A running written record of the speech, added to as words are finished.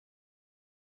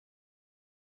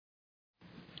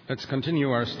Let's continue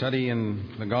our study in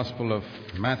the Gospel of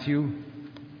Matthew,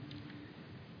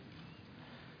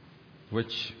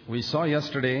 which we saw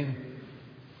yesterday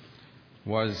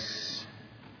was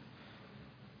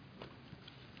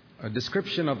a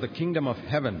description of the kingdom of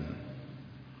heaven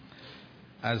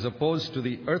as opposed to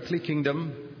the earthly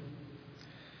kingdom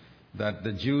that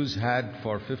the Jews had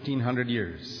for 1500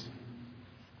 years.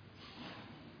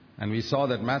 And we saw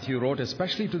that Matthew wrote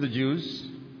especially to the Jews,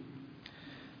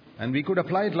 and we could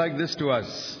apply it like this to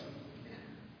us.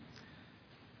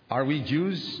 Are we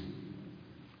Jews?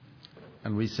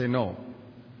 And we say no.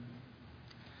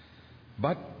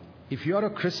 But if you are a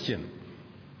Christian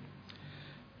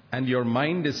and your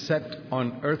mind is set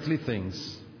on earthly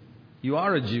things, you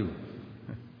are a Jew.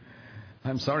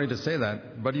 I'm sorry to say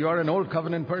that, but you are an old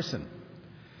covenant person.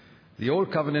 The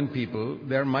old covenant people,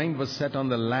 their mind was set on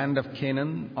the land of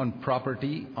Canaan, on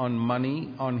property, on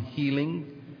money, on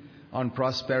healing, on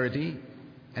prosperity.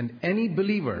 And any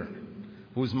believer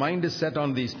whose mind is set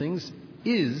on these things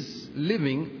is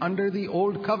living under the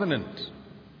old covenant.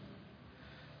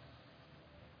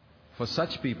 For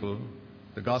such people,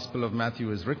 the Gospel of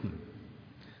Matthew is written.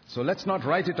 So let's not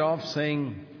write it off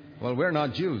saying, well, we're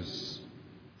not Jews.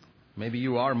 Maybe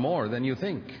you are more than you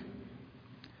think.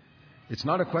 It's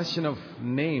not a question of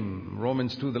name.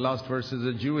 Romans 2, the last verse, is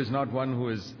a Jew is not one who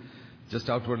is just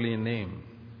outwardly in name.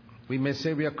 We may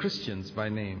say we are Christians by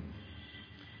name.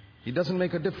 It doesn't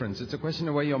make a difference. It's a question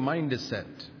of where your mind is set.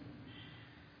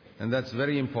 And that's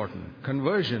very important.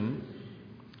 Conversion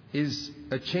is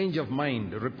a change of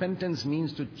mind. Repentance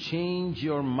means to change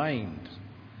your mind.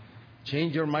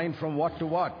 Change your mind from what to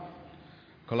what?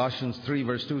 Colossians 3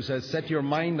 verse 2 says, set your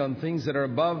mind on things that are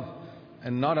above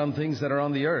and not on things that are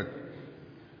on the earth.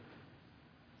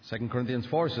 2 Corinthians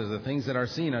 4 says, the things that are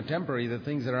seen are temporary, the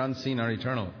things that are unseen are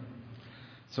eternal.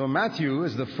 So Matthew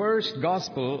is the first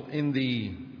gospel in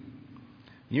the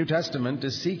New Testament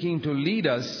is seeking to lead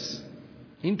us,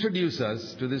 introduce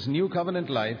us to this new covenant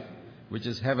life, which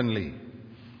is heavenly.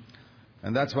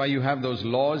 And that's why you have those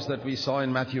laws that we saw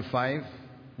in Matthew 5,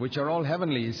 which are all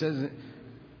heavenly. He says,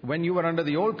 when you were under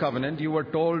the old covenant, you were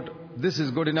told, this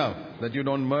is good enough, that you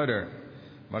don't murder.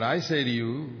 But I say to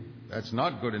you, that's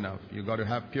not good enough. You've got to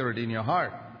have purity in your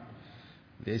heart.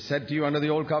 They said to you under the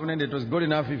old covenant, it was good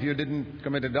enough if you didn't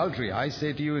commit adultery. I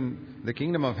say to you in the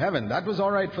kingdom of heaven, that was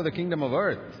all right for the kingdom of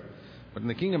earth. But in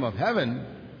the kingdom of heaven,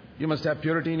 you must have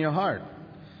purity in your heart.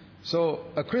 So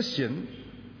a Christian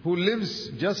who lives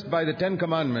just by the 10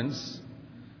 commandments,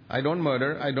 I don't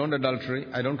murder, I don't adultery,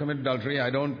 I don't commit adultery, I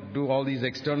don't do all these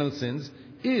external sins,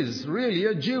 is really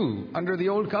a Jew under the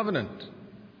old covenant.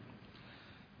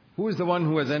 Who is the one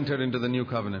who has entered into the new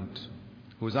covenant?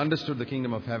 Who has understood the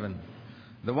kingdom of heaven?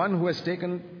 The one who has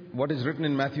taken what is written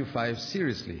in Matthew 5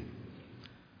 seriously.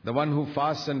 The one who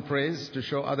fasts and prays to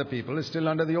show other people is still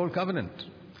under the old covenant.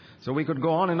 So we could go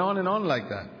on and on and on like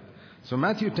that. So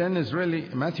Matthew 10 is really,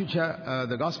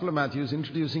 the Gospel of Matthew is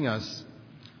introducing us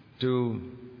to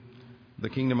the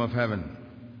kingdom of heaven.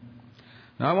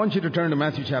 Now I want you to turn to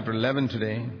Matthew chapter 11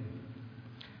 today.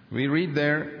 We read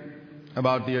there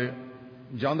about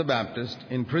John the Baptist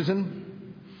in prison.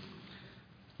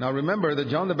 Now remember that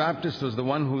John the Baptist was the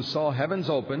one who saw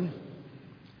heavens open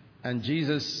and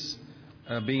Jesus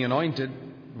being anointed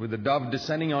with the dove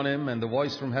descending on him and the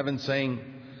voice from heaven saying,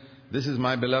 this is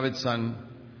my beloved Son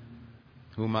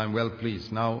whom I am well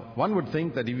pleased. Now one would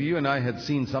think that if you and I had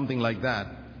seen something like that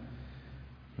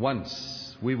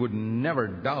once, we would never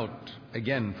doubt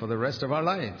again for the rest of our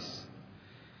lives.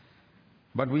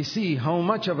 But we see how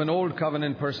much of an old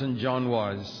covenant person John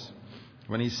was.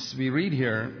 When we read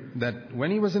here that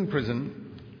when he was in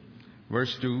prison,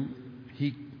 verse 2,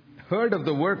 he heard of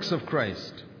the works of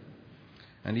Christ,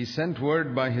 and he sent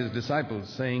word by his disciples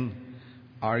saying,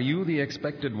 are you the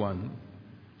expected one,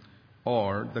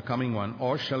 or the coming one,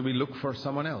 or shall we look for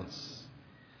someone else?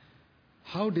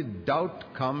 How did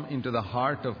doubt come into the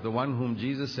heart of the one whom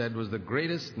Jesus said was the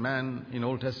greatest man in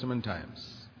Old Testament times?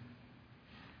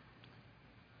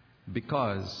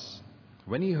 Because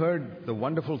when he heard the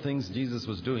wonderful things Jesus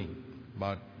was doing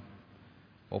about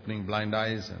opening blind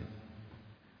eyes and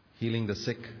healing the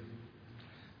sick,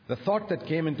 the thought that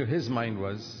came into his mind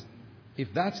was, if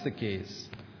that's the case,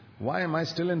 why am I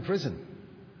still in prison?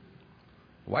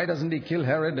 Why doesn't he kill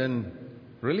Herod and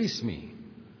release me?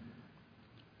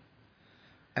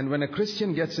 And when a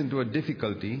Christian gets into a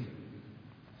difficulty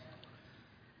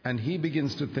and he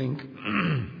begins to think,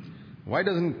 why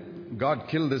doesn't God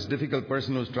kill this difficult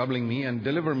person who's troubling me and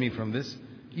deliver me from this?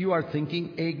 You are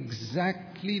thinking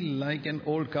exactly like an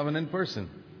old covenant person.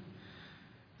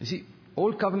 You see,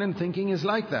 old covenant thinking is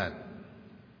like that.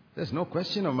 There's no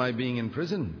question of my being in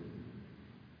prison.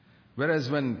 Whereas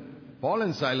when Paul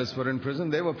and Silas were in prison,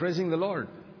 they were praising the Lord.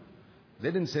 They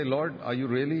didn't say, Lord, are you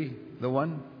really the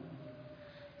one?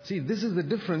 See, this is the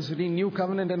difference between New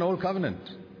Covenant and Old Covenant.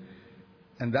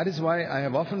 And that is why I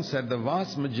have often said the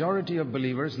vast majority of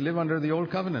believers live under the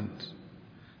Old Covenant.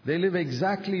 They live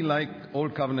exactly like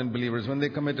Old Covenant believers. When they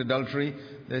commit adultery,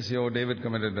 they say, oh, David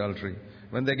committed adultery.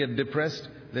 When they get depressed,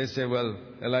 they say, well,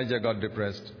 Elijah got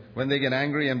depressed. When they get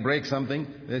angry and break something,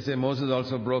 they say Moses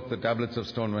also broke the tablets of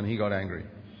stone when he got angry.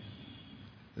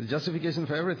 There's justification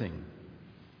for everything.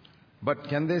 But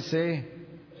can they say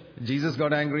Jesus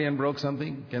got angry and broke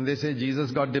something? Can they say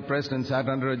Jesus got depressed and sat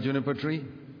under a juniper tree?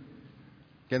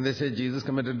 Can they say Jesus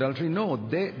committed adultery? No,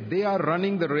 they are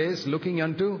running the race looking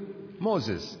unto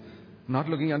Moses, not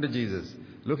looking unto Jesus,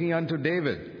 looking unto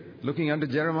David, looking unto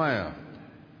Jeremiah.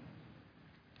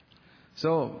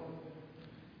 So,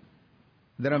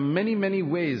 there are many, many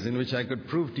ways in which I could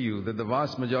prove to you that the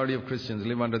vast majority of Christians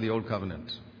live under the Old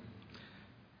Covenant.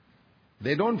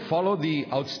 They don't follow the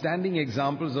outstanding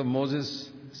examples of Moses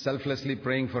selflessly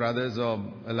praying for others, or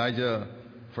Elijah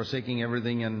forsaking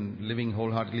everything and living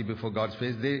wholeheartedly before God's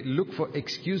face. They look for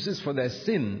excuses for their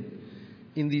sin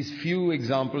in these few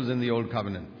examples in the Old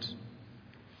Covenant.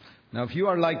 Now, if you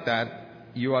are like that,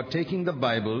 you are taking the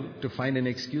Bible to find an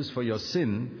excuse for your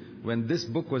sin when this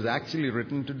book was actually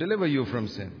written to deliver you from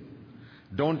sin.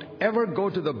 Don't ever go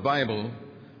to the Bible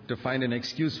to find an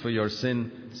excuse for your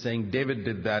sin, saying David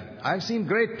did that. I've seen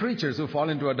great preachers who fall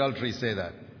into adultery say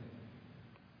that.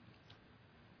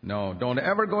 No, don't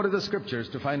ever go to the Scriptures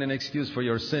to find an excuse for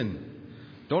your sin.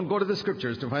 Don't go to the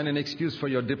Scriptures to find an excuse for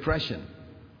your depression.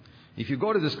 If you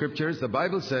go to the Scriptures, the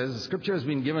Bible says the Scripture has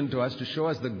been given to us to show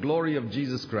us the glory of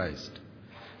Jesus Christ.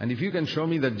 And if you can show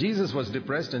me that Jesus was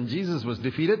depressed and Jesus was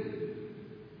defeated,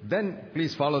 then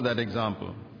please follow that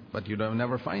example. But you don't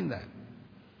never find that.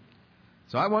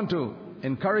 So I want to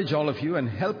encourage all of you and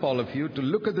help all of you to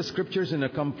look at the Scriptures in a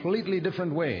completely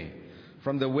different way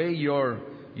from the way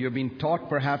you've been taught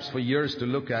perhaps for years to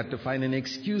look at, to find an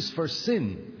excuse for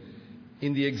sin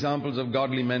in the examples of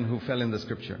godly men who fell in the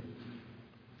Scripture.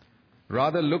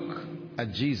 Rather look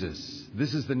at Jesus.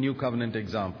 This is the New Covenant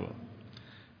example.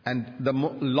 And the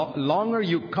longer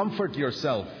you comfort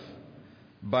yourself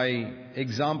by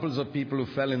examples of people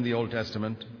who fell in the Old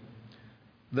Testament,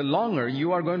 the longer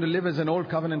you are going to live as an Old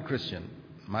Covenant Christian.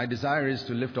 My desire is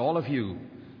to lift all of you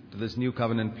to this New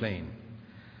Covenant plane.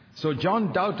 So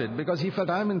John doubted because he felt,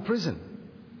 I'm in prison.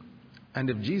 And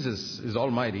if Jesus is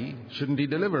almighty, shouldn't he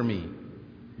deliver me?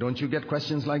 Don't you get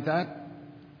questions like that?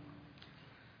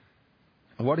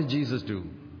 What did Jesus do?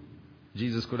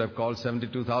 Jesus could have called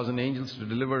 72,000 angels to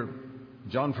deliver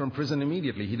John from prison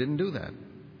immediately. He didn't do that.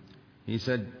 He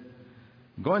said,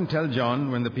 go and tell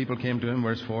John, when the people came to him,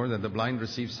 verse 4, that the blind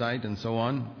receive sight and so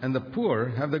on, and the poor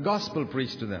have the gospel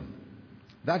preached to them.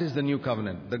 That is the New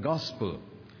Covenant, the gospel.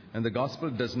 And the gospel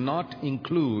does not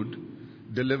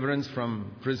include deliverance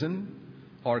from prison,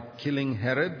 or killing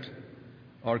Herod,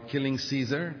 or killing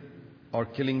Caesar, or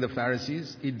killing the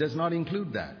Pharisees. It does not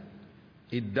include that.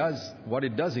 What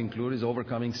it does include is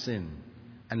overcoming sin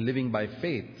and living by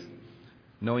faith,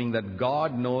 knowing that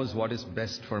God knows what is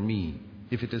best for me.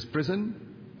 If it is prison,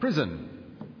 prison.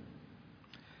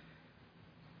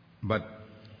 But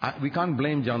we can't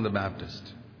blame John the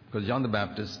Baptist, because John the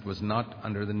Baptist was not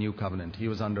under the New Covenant. He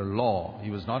was under law.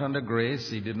 He was not under grace.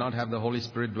 He did not have the Holy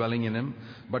Spirit dwelling in him.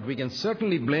 But we can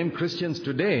certainly blame Christians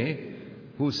today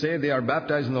who say they are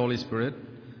baptized in the Holy Spirit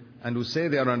and who say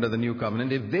they are under the New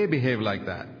Covenant if they behave like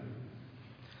that.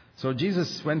 So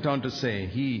Jesus went on to say,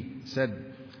 he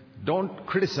said, don't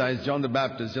criticize John the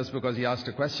Baptist just because he asked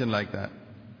a question like that.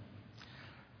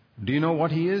 Do you know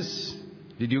what he is?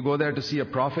 Did you go there to see a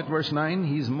prophet? Verse 9,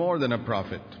 he's more than a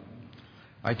prophet.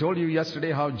 I told you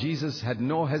yesterday how Jesus had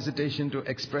no hesitation to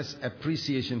express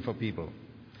appreciation for people.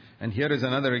 And here is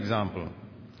another example.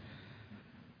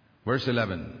 Verse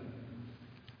 11.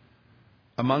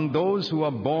 Among those who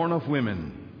are born of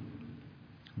women,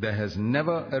 there has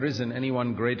never arisen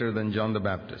anyone greater than John the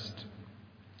Baptist.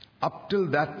 Up till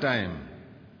that time,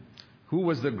 who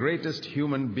was the greatest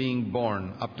human being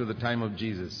born up to the time of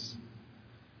Jesus?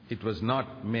 It was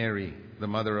not Mary, the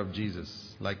mother of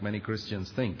Jesus, like many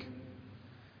Christians think.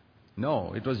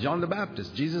 No, it was John the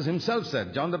Baptist. Jesus himself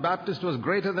said John the Baptist was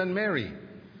greater than Mary.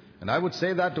 And I would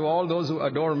say that to all those who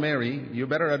adore Mary, you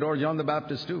better adore John the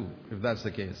Baptist too, if that's the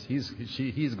case.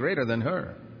 He's greater than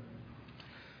her.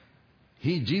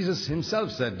 Jesus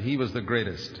himself said he was the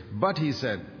greatest. But he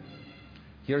said,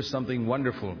 here's something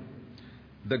wonderful.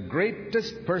 The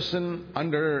greatest person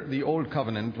under the Old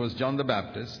Covenant was John the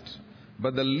Baptist,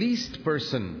 but the least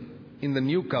person in the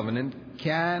New Covenant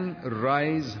can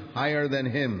rise higher than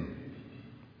him.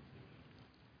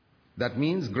 That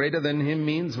means greater than him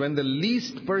means when the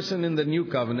least person in the new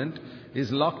covenant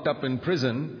is locked up in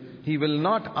prison, he will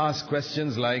not ask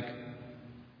questions like,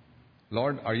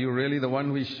 Lord, are you really the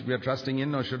one we are trusting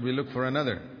in, or should we look for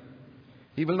another?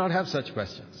 He will not have such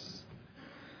questions.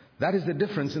 That is the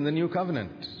difference in the new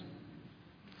covenant.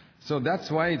 So that's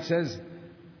why it says,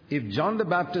 if John the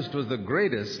Baptist was the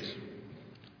greatest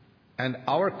and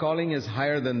our calling is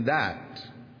higher than that,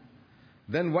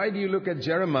 then why do you look at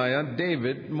Jeremiah,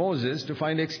 David, Moses to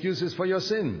find excuses for your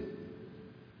sin?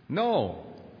 No.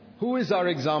 Who is our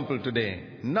example today?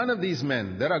 None of these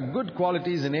men. There are good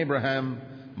qualities in Abraham,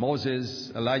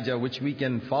 Moses, Elijah, which we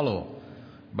can follow.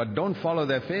 But don't follow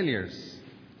their failures.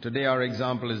 Today our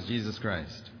example is Jesus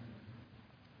Christ.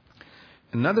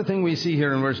 Another thing we see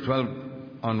here in verse 12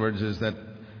 onwards is that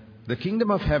the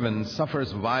kingdom of heaven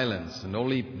suffers violence, and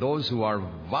only those who are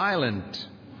violent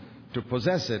to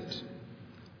possess it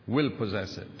will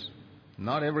possess it.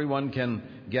 Not everyone can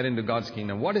get into God's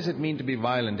kingdom. What does it mean to be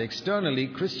violent? Externally,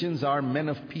 Christians are men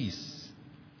of peace.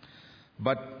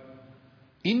 But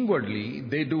inwardly,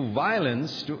 they do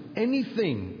violence to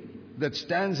anything that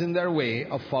stands in their way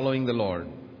of following the Lord.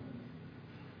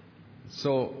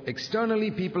 So,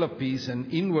 externally, people of peace,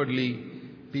 and inwardly,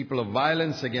 people of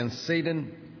violence against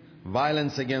Satan,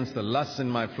 violence against the lusts in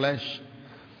my flesh.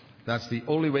 That's the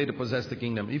only way to possess the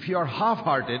kingdom. If you are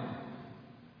half-hearted,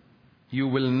 you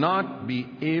will not be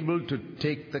able to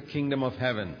take the kingdom of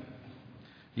heaven.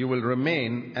 You will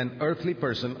remain an earthly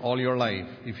person all your life.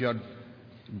 If you are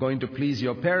going to please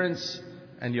your parents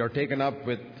and you are taken up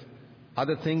with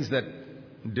other things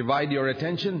that divide your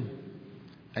attention,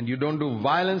 and you don't do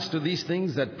violence to these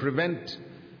things that prevent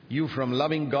you from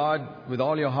loving God with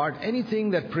all your heart,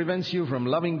 anything that prevents you from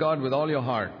loving God with all your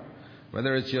heart,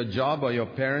 whether it's your job or your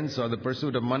parents or the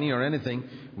pursuit of money or anything,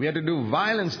 we have to do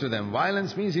violence to them.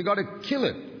 Violence means you got to kill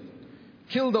it.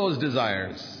 Kill those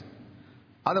desires.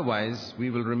 Otherwise, we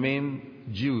will remain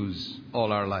Jews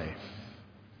all our life.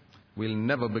 We'll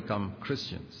never become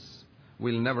Christians.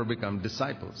 We'll never become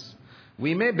disciples.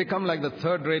 We may become like the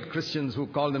third-rate Christians who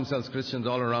call themselves Christians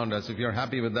all around us. If you're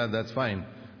happy with that, that's fine.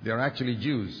 They are actually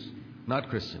Jews, not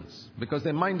Christians, because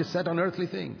their mind is set on earthly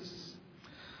things.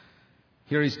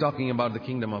 Here he's talking about the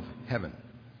kingdom of heaven.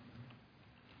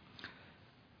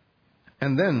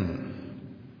 And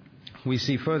then we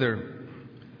see further,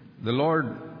 the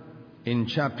Lord in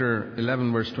chapter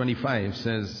 11 verse 25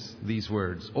 says these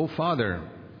words, O Father,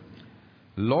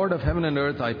 Lord of heaven and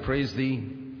earth, I praise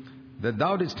thee, that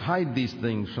thou didst hide these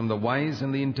things from the wise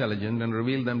and the intelligent and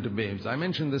reveal them to babes. I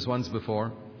mentioned this once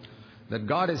before, that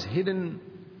God has hidden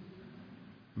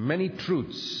many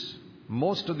truths.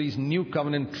 Most of these new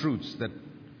covenant truths that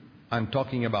I'm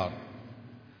talking about,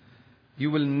 you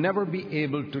will never be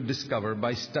able to discover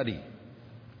by study.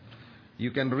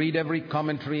 You can read every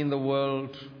commentary in the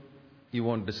world, you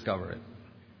won't discover it.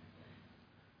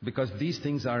 Because these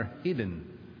things are hidden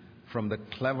from the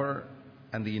clever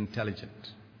and the intelligent.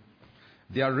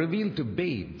 They are revealed to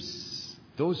babes,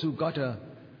 those who got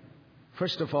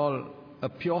first of all, a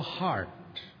pure heart,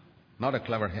 not a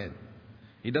clever head.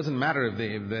 It doesn't matter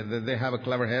if they have a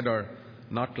clever head or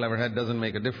not clever head, doesn't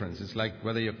make a difference. It's like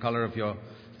whether your color of your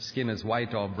skin is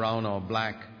white or brown or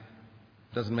black,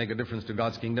 doesn't make a difference to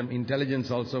God's kingdom. Intelligence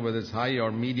also, whether it's high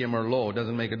or medium or low,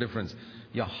 doesn't make a difference.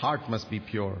 Your heart must be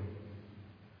pure.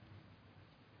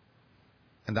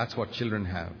 And that's what children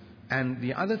have. And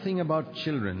the other thing about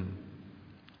children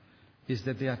is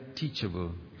that they are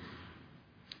teachable.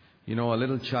 You know, a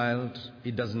little child,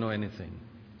 it doesn't know anything.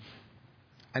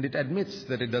 And it admits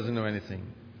that it doesn't know anything.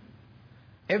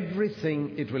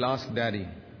 Everything it will ask Daddy.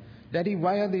 Daddy,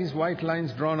 why are these white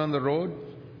lines drawn on the road?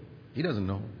 He doesn't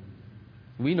know.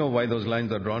 We know why those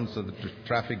lines are drawn, so that the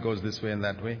traffic goes this way and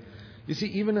that way. You see,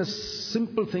 even a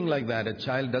simple thing like that, a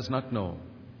child does not know.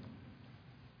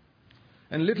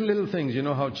 And little things, you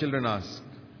know how children ask.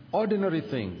 Ordinary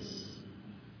things.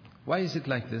 Why is it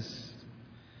like this?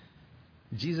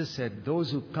 Jesus said,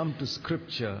 those who come to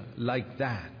Scripture like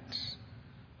that,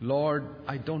 Lord,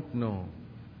 I don't know.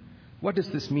 What does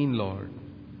this mean, Lord?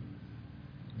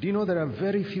 Do you know there are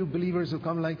very few believers who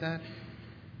come like that?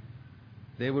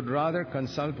 They would rather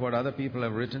consult what other people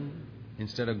have written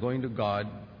instead of going to God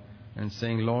and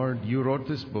saying, Lord, you wrote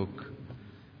this book.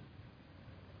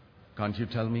 Can't you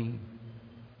tell me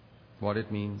what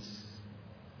it means?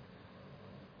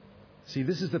 See,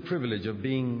 this is the privilege of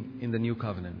being in the new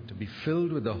covenant, to be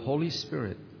filled with the Holy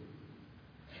Spirit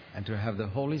and to have the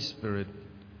Holy Spirit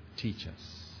teach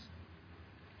us.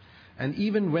 And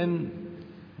even when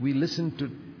we listen to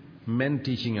men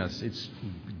teaching us, it's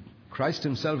Christ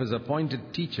himself has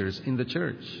appointed teachers in the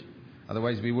church.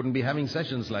 Otherwise we wouldn't be having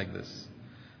sessions like this.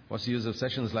 What's the use of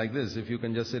sessions like this if you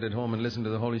can just sit at home and listen to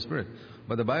the Holy Spirit?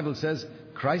 But the Bible says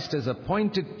Christ has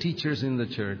appointed teachers in the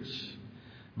church.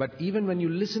 But even when you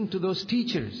listen to those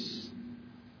teachers,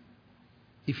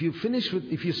 if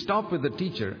you stop with the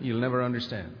teacher, you'll never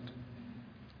understand.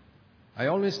 I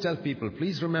always tell people,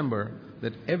 please remember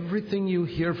that everything you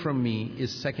hear from me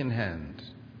is second-hand.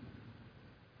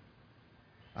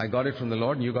 I got it from the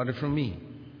Lord and you got it from me.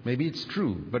 Maybe it's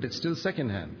true, but it's still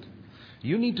second-hand.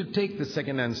 You need to take the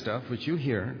second-hand stuff which you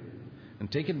hear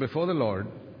and take it before the Lord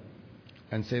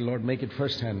and say, Lord, make it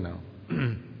first-hand now.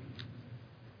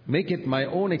 Make it my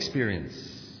own experience,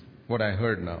 what I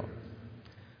heard now.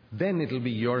 Then it'll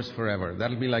be yours forever.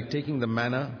 That'll be like taking the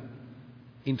manna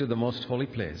into the most holy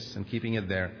place and keeping it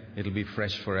there. It'll be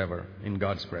fresh forever in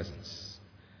God's presence.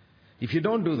 If you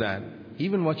don't do that,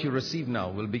 even what you receive now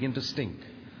will begin to stink,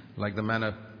 like the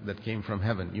manna that came from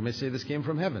heaven. You may say this came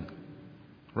from heaven.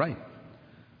 Right.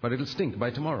 But it'll stink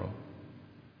by tomorrow.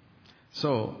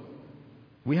 So,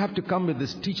 we have to come with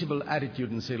this teachable attitude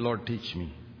and say, Lord, teach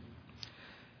me.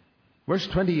 Verse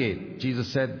 28, Jesus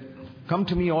said, come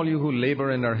to me, all you who labor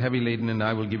and are heavy laden, and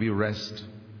I will give you rest.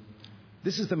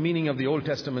 This is the meaning of the Old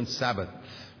Testament Sabbath.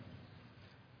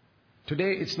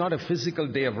 Today, it's not a physical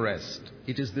day of rest.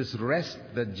 It is this rest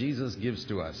that Jesus gives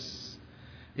to us.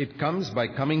 It comes by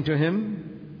coming to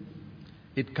Him.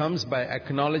 It comes by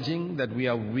acknowledging that we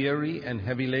are weary and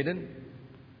heavy laden.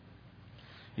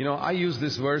 You know, I use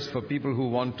this verse for people who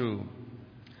want to.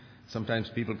 Sometimes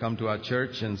people come to our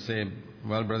church and say,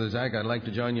 well, Brother Zach, I'd like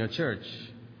to join your church.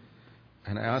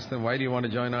 And I ask them, why do you want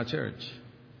to join our church?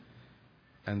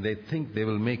 And they think they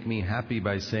will make me happy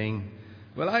by saying,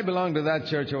 well, I belong to that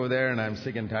church over there and I'm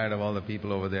sick and tired of all the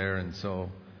people over there, and so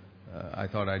I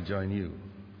thought I'd join you.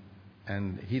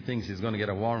 And he thinks he's going to get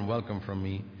a warm welcome from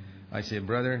me. I say,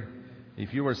 brother,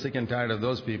 if you were sick and tired of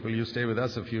those people, you stay with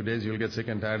us a few days, you'll get sick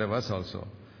and tired of us also.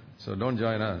 So don't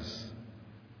join us.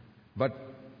 But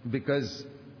because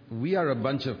we are a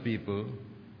bunch of people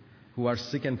who are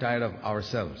sick and tired of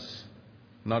ourselves,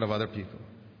 not of other people.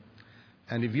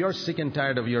 And if you're sick and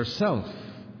tired of yourself,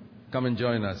 come and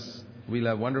join us. We'll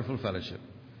have wonderful fellowship.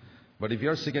 But if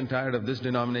you're sick and tired of this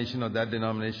denomination or that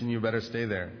denomination, you better stay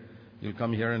there. You'll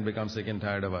come here and become sick and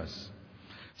tired of us.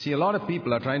 See, a lot of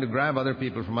people are trying to grab other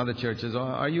people from other churches. Oh,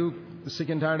 are you sick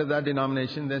and tired of that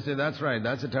denomination? They say, that's right,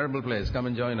 that's a terrible place. Come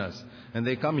and join us. And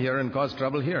they come here and cause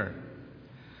trouble here.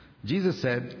 Jesus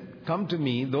said, come to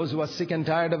me, those who are sick and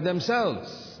tired of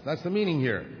themselves. That's the meaning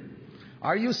here.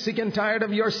 Are you sick and tired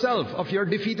of yourself, of your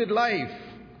defeated life,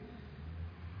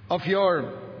 of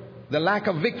the lack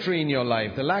of victory in your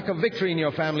life, the lack of victory in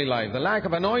your family life, the lack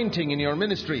of anointing in your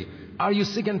ministry? Are you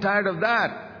sick and tired of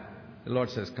that? The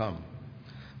Lord says, come.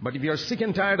 But if you're sick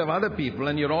and tired of other people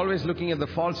and you're always looking at the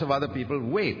faults of other people,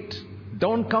 wait.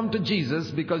 Don't come to Jesus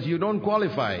because you don't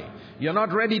qualify. You're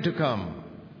not ready to come.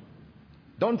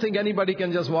 Don't think anybody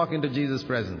can just walk into Jesus'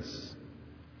 presence.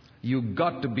 You've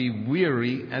got to be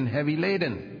weary and heavy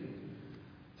laden.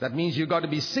 That means you've got to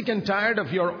be sick and tired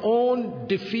of your own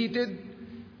defeated,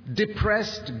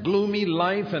 depressed, gloomy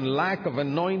life and lack of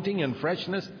anointing and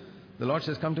freshness. The Lord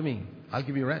says, come to me. I'll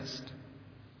give you rest.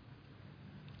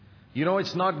 You know,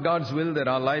 it's not God's will that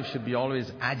our life should be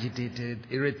always agitated,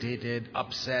 irritated,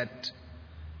 upset.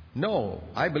 No,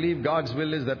 I believe God's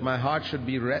will is that my heart should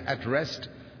be at rest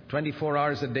 24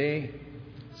 hours a day,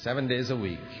 7 days a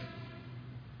week,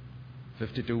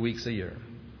 52 weeks a year.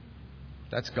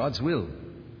 That's God's will.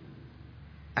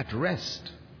 At rest.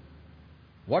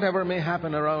 Whatever may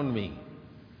happen around me.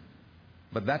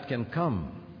 But that can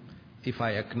come if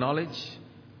I acknowledge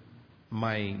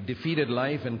my defeated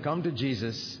life and come to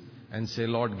Jesus and say,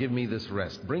 Lord, give me this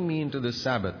rest. Bring me into this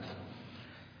Sabbath.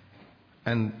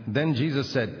 And then Jesus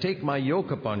said, take my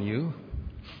yoke upon you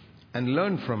and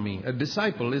learn from me. A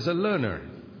disciple is a learner.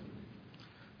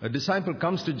 A disciple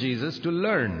comes to Jesus to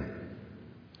learn.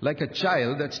 Like a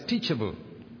child that's teachable.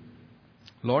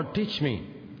 Lord, teach me.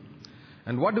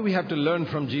 And what do we have to learn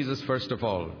from Jesus first of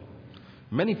all?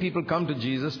 Many people come to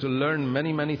Jesus to learn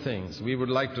many, many things. We would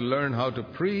like to learn how to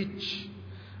preach.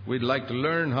 We'd like to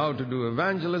learn how to do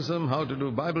evangelism, how to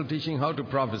do Bible teaching, how to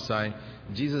prophesy.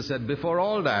 Jesus said, before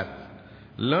all that,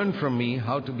 learn from me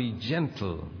how to be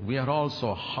gentle. We are all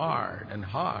so hard and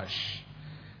harsh.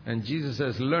 And Jesus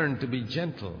says, learn to be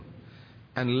gentle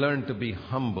and learn to be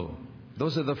humble.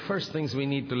 Those are the first things we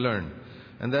need to learn.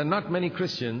 And there are not many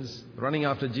Christians running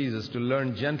after Jesus to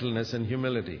learn gentleness and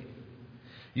humility.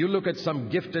 You look at some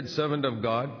gifted servant of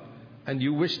God and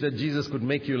you wish that Jesus could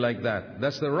make you like that.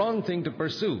 That's the wrong thing to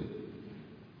pursue.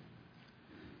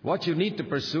 What you need to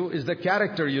pursue is the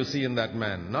character you see in that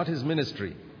man, not his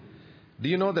ministry. Do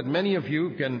you know that many of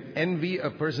you can envy a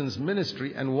person's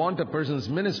ministry and want a person's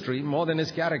ministry more than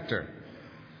his character?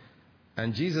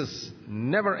 And Jesus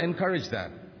never encouraged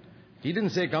that. He didn't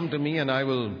say, come to me and I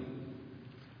will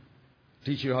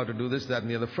teach you how to do this, that,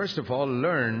 and the other. First of all,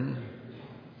 learn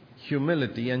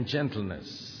humility and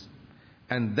gentleness.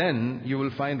 And then you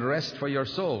will find rest for your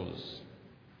souls.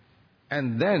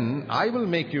 And then I will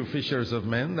make you fishers of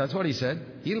men. That's what he said.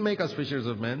 He'll make us fishers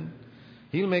of men.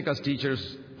 He'll make us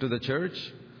teachers to the church.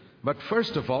 But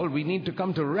first of all, we need to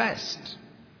come to rest.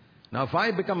 Now, if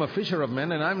I become a fisher of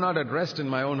men and I'm not at rest in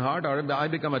my own heart, or I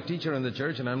become a teacher in the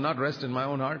church and I'm not at rest in my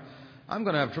own heart, I'm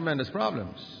going to have tremendous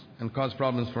problems and cause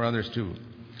problems for others too.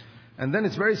 And then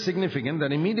it's very significant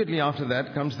that immediately after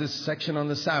that comes this section on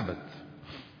the Sabbath.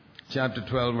 Chapter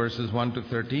 12, verses 1 to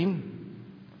 13.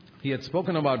 He had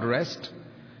spoken about rest,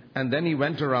 and then he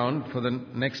went around, for the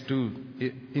next two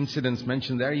incidents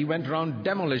mentioned there, he went around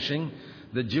demolishing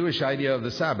the Jewish idea of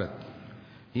the Sabbath.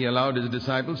 He allowed his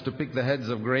disciples to pick the heads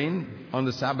of grain on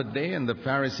the Sabbath day, and the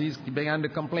Pharisees began to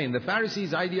complain. The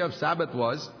Pharisees' idea of Sabbath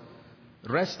was,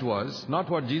 rest was, not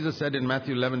what Jesus said in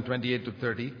Matthew 11, 28 to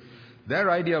 30.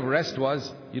 Their idea of rest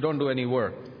was, you don't do any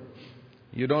work.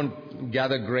 You don't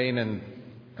gather grain and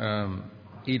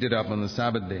eat it up on the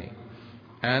Sabbath day.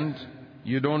 And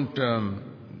you don't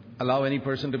allow any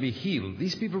person to be healed.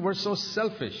 These people were so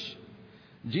selfish.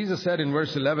 Jesus said in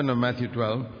verse 11 of Matthew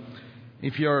 12,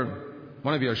 if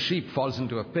one of your sheep falls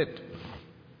into a pit,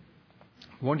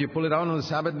 won't you pull it out on the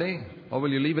Sabbath day? Or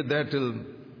will you leave it there till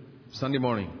Sunday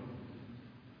morning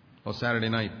or Saturday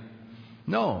night?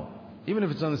 No. Even if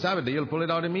it's on the Sabbath day, you'll pull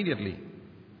it out immediately.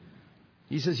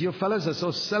 He says, you fellas are so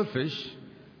selfish,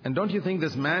 and don't you think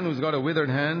this man who's got a withered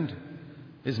hand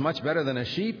is much better than a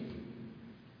sheep?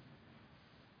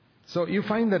 So you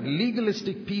find that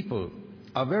legalistic people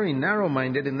are very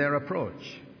narrow-minded in their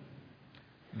approach.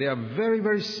 They are very,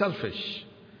 very selfish.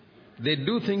 They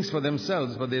do things for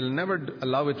themselves, but they'll never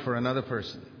allow it for another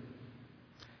person.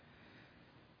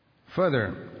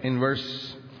 Further, in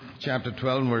chapter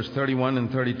 12, verse 31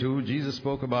 and 32, Jesus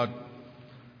spoke about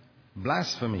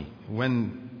blasphemy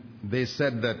when they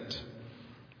said that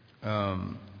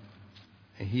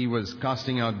he was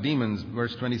casting out demons,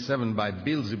 verse 27, by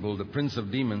Beelzebul, the prince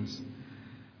of demons.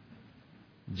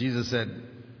 Jesus said,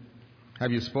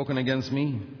 have you spoken against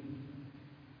me?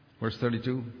 Verse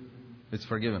 32, it's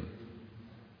forgiven.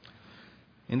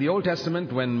 In the Old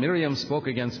Testament, when Miriam spoke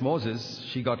against Moses,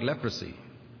 she got leprosy.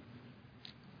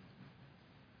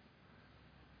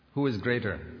 Who is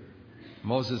greater,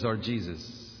 Moses or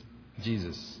Jesus?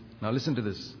 Jesus. Now listen to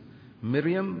this.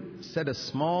 Miriam said a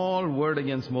small word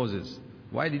against Moses.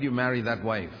 Why did you marry that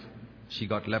wife? She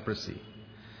got leprosy.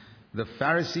 The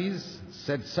Pharisees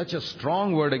said such a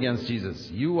strong word against Jesus.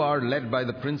 You are led by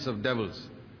the prince of devils.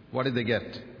 What did they get?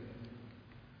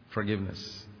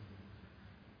 Forgiveness.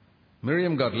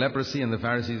 Miriam got leprosy and the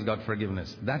Pharisees got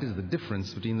forgiveness. That is the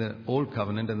difference between the Old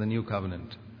Covenant and the New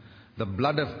Covenant. The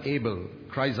blood of Abel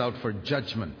cries out for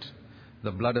judgment.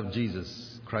 The blood of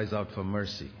Jesus cries out for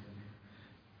mercy.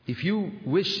 If you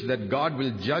wish that God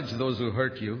will judge those who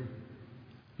hurt you,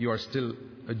 you are still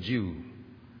a Jew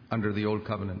under the Old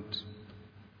Covenant.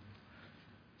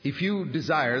 If you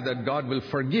desire that God will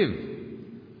forgive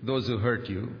those who hurt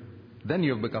you, then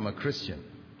you have become a Christian,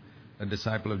 a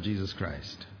disciple of Jesus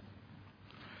Christ.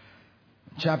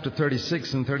 Chapter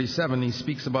 36 and 37, he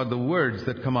speaks about the words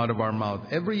that come out of our mouth.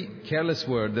 Every careless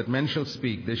word that men shall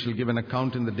speak, they shall give an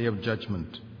account in the day of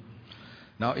judgment.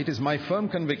 Now, it is my firm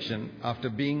conviction, after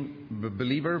being a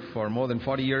believer for more than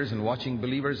 40 years and watching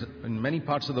believers in many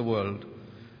parts of the world,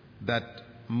 that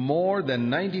more than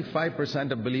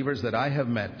 95% of believers that I have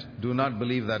met do not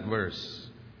believe that verse.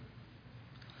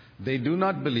 They do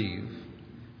not believe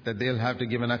that they'll have to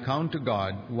give an account to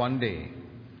God one day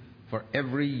for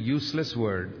every useless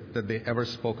word that they ever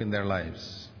spoke in their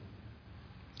lives.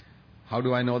 How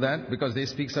do I know that? Because they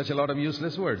speak such a lot of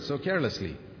useless words so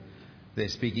carelessly. They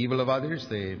speak evil of others,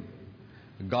 they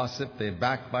gossip, they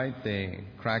backbite, they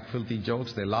crack filthy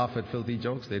jokes, they laugh at filthy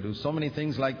jokes, they do so many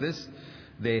things like this.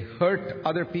 They hurt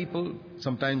other people.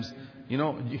 Sometimes,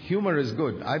 humor is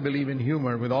good. I believe in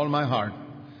humor with all my heart.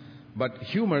 But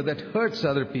humor that hurts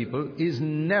other people is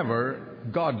never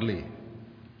godly.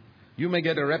 You may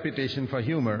get a reputation for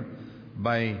humor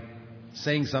by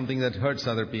saying something that hurts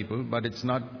other people, but it's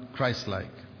not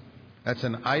Christ-like. That's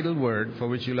an idle word for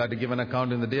which you'll have to give an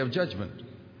account in the day of judgment.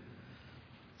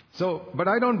 But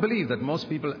I don't believe that most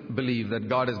people believe that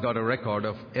God has got a record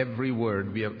of every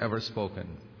word we have ever spoken.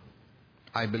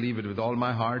 I believe it with all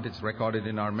my heart. It's recorded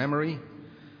in our memory.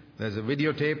 There's a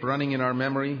videotape running in our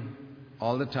memory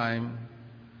all the time,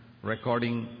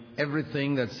 recording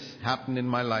everything that's happened in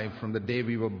my life from the day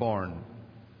we were born.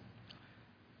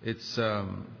 It's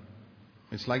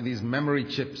like these memory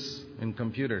chips in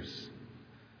computers.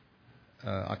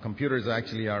 Our computers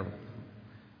actually are,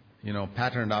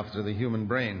 patterned after the human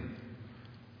brain.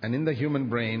 And in the human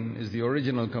brain is the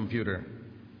original computer.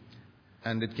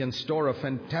 And it can store a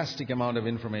fantastic amount of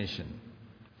information,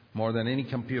 more than any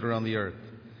computer on the earth.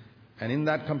 And in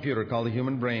that computer called the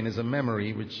human brain is a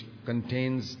memory which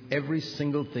contains every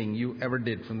single thing you ever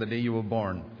did from the day you were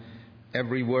born,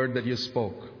 every word that you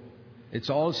spoke. It's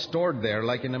all stored there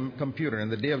like in a computer. In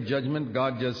the day of judgment,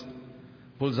 God just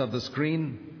pulls out the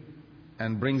screen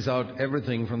and brings out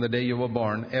everything from the day you were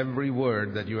born, every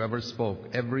word that you ever spoke.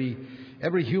 Every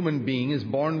human being is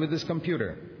born with this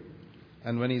computer.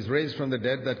 And when he's raised from the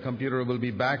dead, that computer will be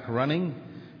back running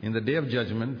in the day of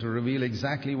judgment to reveal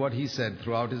exactly what he said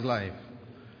throughout his life.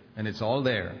 And it's all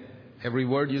there. Every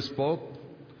word you spoke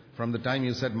from the time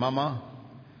you said mama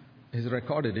is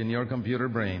recorded in your computer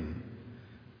brain.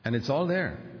 And it's all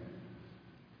there.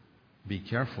 Be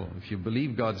careful. If you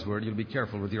believe God's word, you'll be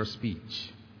careful with your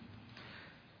speech.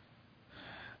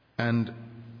 And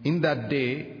in that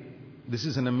day, this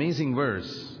is an amazing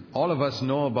verse. All of us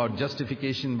know about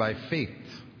justification by faith.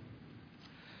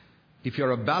 If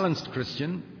you're a balanced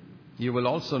Christian, you will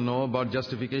also know about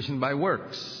justification by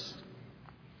works.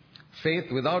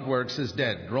 Faith without works is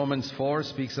dead. Romans 4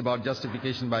 speaks about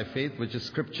justification by faith, which is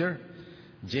Scripture.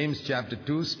 James chapter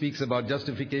 2 speaks about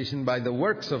justification by the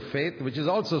works of faith, which is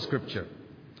also Scripture.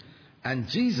 And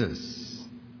Jesus,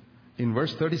 in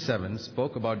verse 37,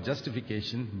 spoke about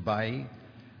justification by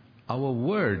our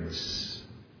words.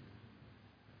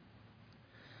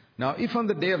 Now, if on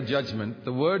the day of judgment,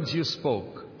 the words you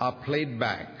spoke are played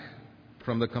back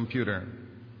from the computer,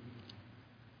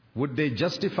 would they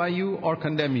justify you or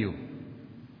condemn you?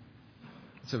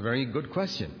 It's a very good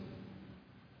question.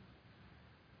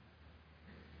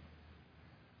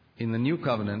 In the new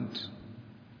covenant,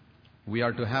 we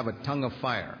are to have a tongue of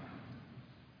fire.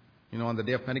 On the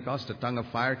day of Pentecost, a tongue of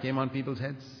fire came on people's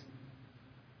heads.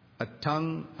 A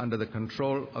tongue under the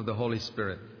control of the Holy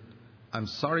Spirit. I'm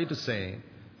sorry to say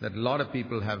that a lot of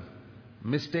people have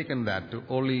mistaken that to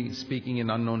only speaking in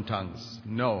unknown tongues.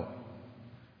 No.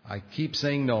 I keep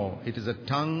saying no. It is a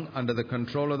tongue under the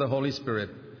control of the Holy Spirit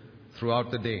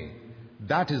throughout the day.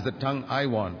 That is the tongue I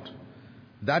want.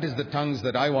 That is the tongues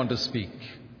that I want to speak.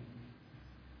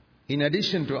 In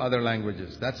addition to other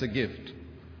languages, that's a gift.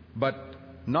 But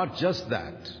not just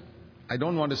that. I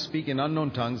don't want to speak in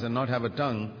unknown tongues and not have a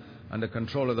tongue under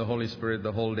control of the Holy Spirit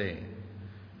the whole day.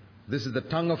 This is the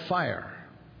tongue of fire.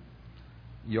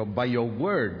 By your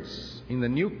words. In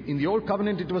the old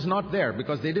covenant it was not there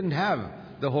because they didn't have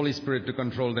the Holy Spirit to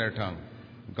control their tongue.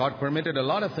 God permitted a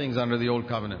lot of things under the old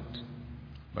covenant,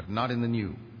 but not in the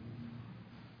new.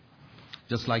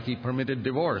 Just like He permitted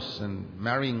divorce and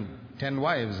marrying 10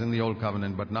 wives in the old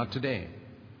covenant, but not today.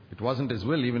 It wasn't His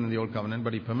will even in the old covenant,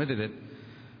 but He permitted it.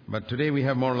 But today we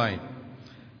have more light.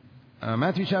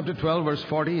 Matthew chapter 12 verse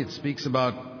 40, it speaks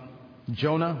about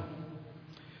Jonah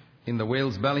in the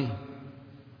whale's belly,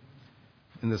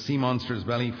 in the sea monster's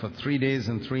belly for 3 days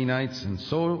and 3 nights. And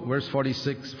so, verse 40,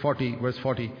 so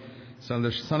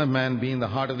the Son of Man be in the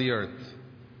heart of the earth.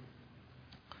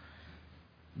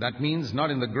 That means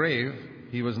not in the grave.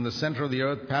 He was in the center of the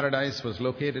earth. Paradise was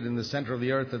located in the center of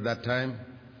the earth at that time.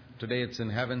 Today it's in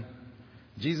heaven.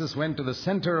 Jesus went to the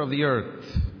center of the earth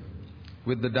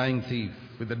with the dying thief,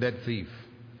 with the dead thief,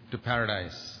 to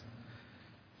paradise.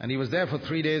 And He was there for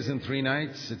 3 days and 3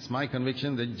 nights. It's my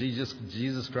conviction that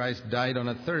Jesus Christ died on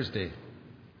a Thursday,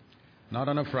 not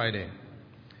on a Friday.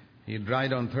 He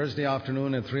died on Thursday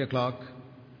afternoon at 3 o'clock.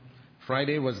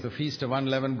 Friday was the Feast of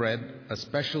Unleavened Bread, a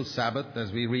special Sabbath,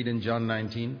 as we read in John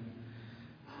 19.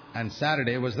 And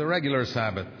Saturday was the regular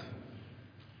Sabbath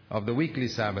of the weekly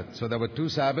Sabbath. So there were 2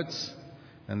 Sabbaths,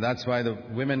 and that's why the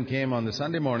women came on the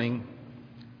Sunday morning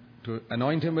to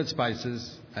anoint Him with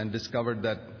spices and discovered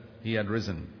that He had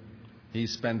risen. He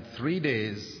spent 3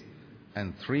 days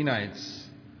and 3 nights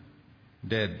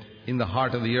dead in the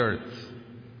heart of the earth,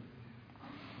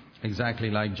 exactly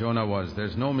like Jonah was.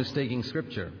 There's no mistaking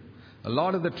Scripture. A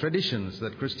lot of the traditions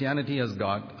that Christianity has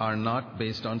got are not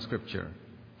based on Scripture.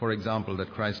 For example,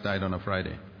 that Christ died on a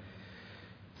Friday.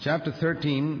 Chapter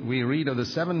 13, we read of the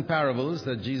 7 parables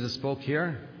that Jesus spoke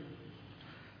here.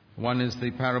 One is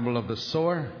the parable of the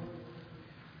sower.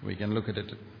 We can look at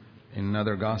it in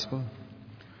another gospel.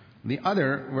 The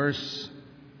other, verse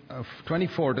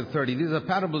 24 to 30, these are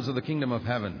parables of the kingdom of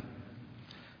heaven.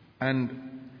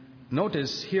 And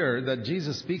notice here that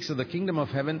Jesus speaks of the kingdom of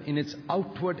heaven in its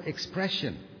outward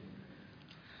expression.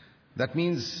 That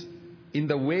means in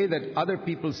the way that other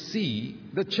people see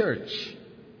the church.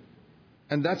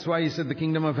 And that's why he said the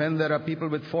kingdom of heaven, there are people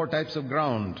with 4 types of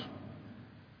ground.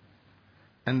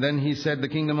 And then he said the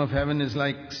kingdom of heaven is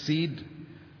like seed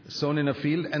sown in a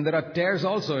field, and there are tares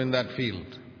also in that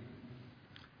field.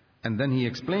 And then he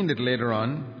explained it later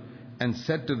on and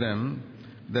said to them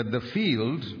that the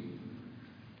field,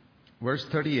 verse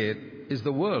 38, is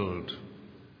the world.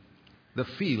 The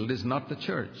field is not the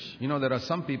church. You know, there are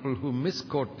some people who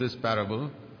misquote this parable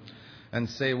and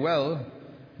say, well,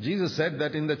 Jesus said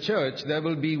that in the church there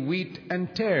will be wheat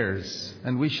and tares,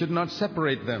 and we should not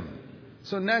separate them.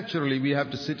 So naturally we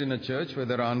have to sit in a church where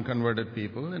there are unconverted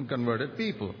people and converted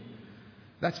people.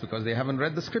 That's because they haven't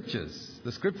read the scriptures.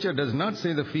 The scripture does not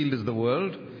say the field is the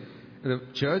world. The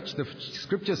church, the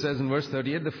scripture says in verse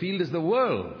 38, the field is the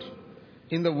world.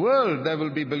 In the world there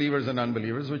will be believers and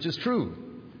unbelievers, which is true.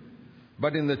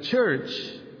 But in the church,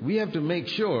 we have to make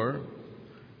sure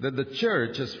that the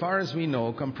church, as far as we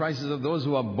know, comprises of those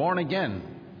who are born again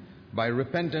by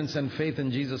repentance and faith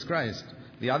in Jesus Christ.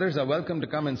 The others are welcome to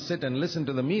come and sit and listen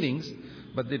to the meetings,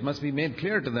 but it must be made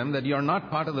clear to them that you are not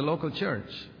part of the local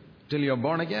church till you're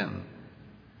born again.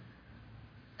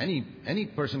 Any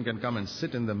person can come and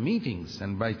sit in the meetings,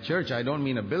 and by church I don't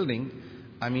mean a building,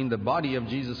 I mean the body of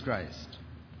Jesus Christ.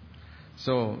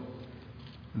 So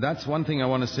that's one thing I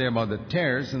want to say about the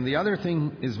tares. And the other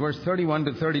thing is verse 31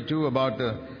 to 32 about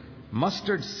the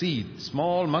mustard seed,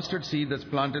 small mustard seed that's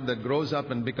planted that grows up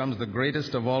and becomes the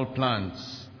greatest of all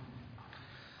plants.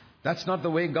 That's not the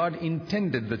way God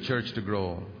intended the church to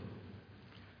grow.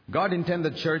 God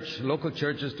intended local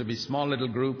churches to be small little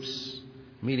groups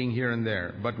meeting here and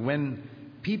there. But when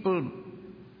people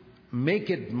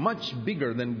make it much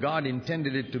bigger than God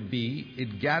intended it to be,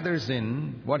 it gathers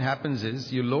in. What happens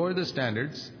is you lower the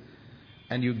standards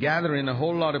and you gather in a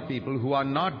whole lot of people who are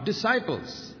not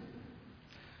disciples.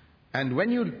 And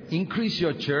when you increase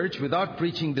your church without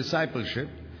preaching discipleship,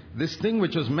 this thing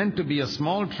which was meant to be a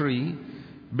small tree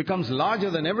becomes larger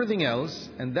than everything else.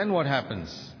 And then what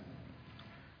happens?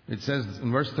 It says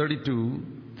in verse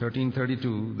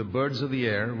 13:32, the birds of the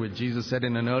air, which Jesus said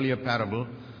in an earlier parable,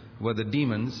 were the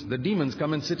demons. The demons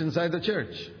come and sit inside the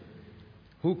church.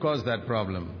 Who caused that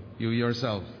problem? You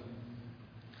yourself.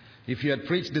 If you had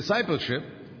preached discipleship,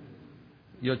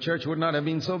 your church would not have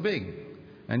been so big,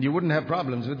 and you wouldn't have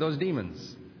problems with those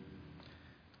demons.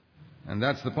 And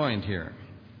that's the point here.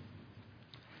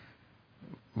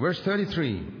 Verse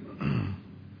 33,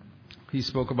 he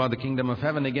spoke about the kingdom of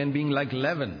heaven again being like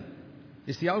leaven.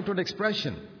 It's the outward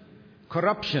expression.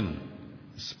 Corruption,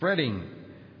 spreading.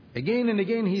 Again and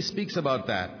again he speaks about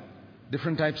that.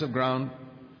 Different types of ground,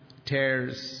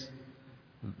 tares,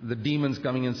 the demons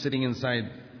coming and sitting inside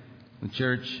the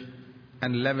church,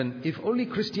 and leaven. If only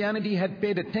Christianity had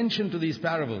paid attention to these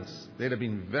parables, they'd have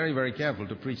been very, very careful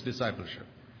to preach discipleship.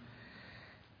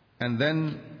 And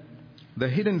then the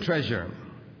hidden treasure.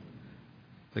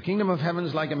 The kingdom of heaven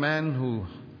is like a man who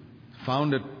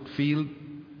found a field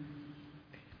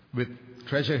with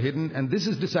treasure hidden, and this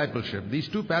is discipleship. These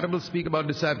 2 parables speak about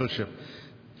discipleship.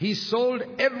 He sold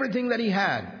everything that he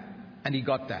had, and he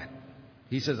got that.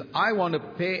 He says, I want to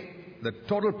pay the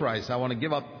total price. I want to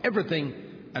give up everything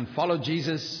and follow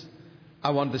Jesus.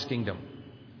 I want this kingdom.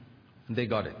 And they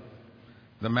got it.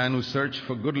 The man who searched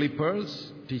for goodly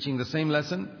pearls, teaching the same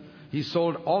lesson, he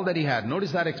sold all that he had.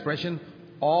 Notice that expression,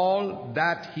 all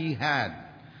that he had.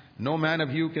 No man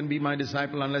of you can be my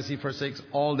disciple unless he forsakes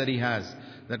all that he has.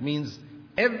 That means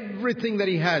everything that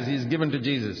he has, he's given to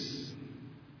Jesus.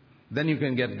 Then you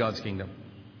can get God's kingdom.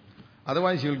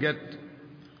 Otherwise, you'll get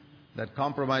that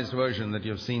compromised version that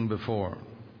you've seen before.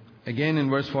 Again, in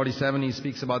verse 47, he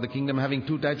speaks about the kingdom having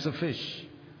 2 types of fish.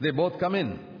 They both come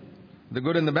in, the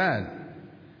good and the bad.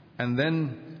 And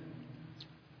then,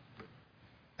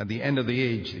 at the end of the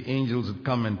age, the angels would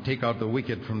come and take out the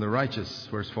wicked from the righteous,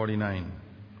 verse 49.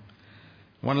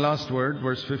 One last word,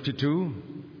 verse 52.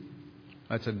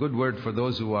 That's a good word for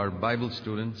those who are Bible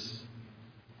students.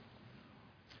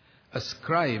 A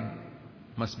scribe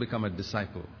must become a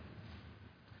disciple.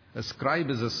 A scribe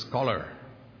is a scholar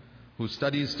who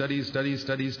studies the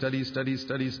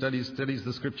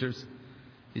scriptures.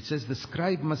 It says the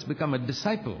scribe must become a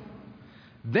disciple.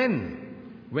 Then,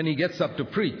 when he gets up to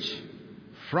preach,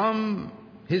 from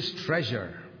his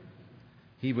treasure,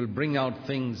 he will bring out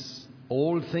things,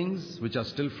 old things which are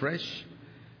still fresh,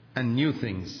 and new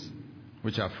things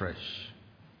which are fresh.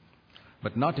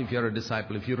 But not if you're a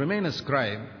disciple. If you remain a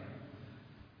scribe,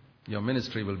 your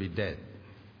ministry will be dead.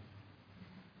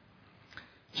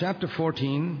 Chapter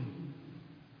 14,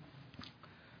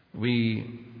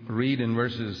 we read in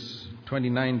verses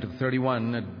 29 to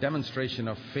 31 a demonstration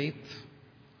of faith.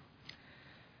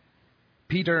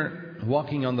 Peter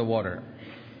walking on the water,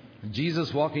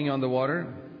 Jesus walking on the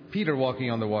water, Peter walking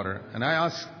on the water. And I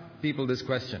ask people this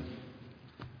question: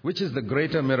 which is the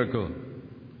greater miracle?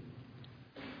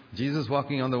 Jesus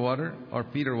walking on the water or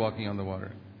Peter walking on the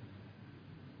water?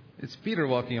 It's Peter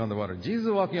walking on the water. Jesus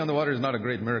walking on the water is not a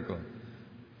great miracle.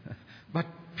 But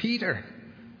Peter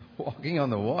walking on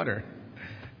the water,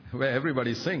 where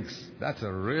everybody sinks, that's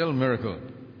a real miracle.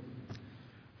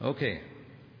 Okay.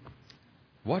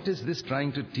 What is this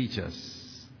trying to teach us?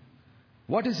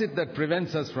 What is it that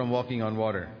prevents us from walking on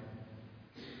water?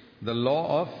 The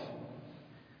law of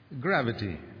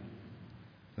gravity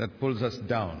that pulls us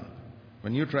down.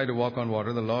 When you try to walk on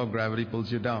water, the law of gravity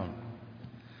pulls you down.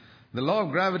 The law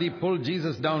of gravity pulled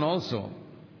Jesus down also.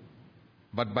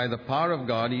 But by the power of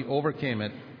God, he overcame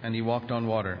it and he walked on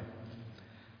water.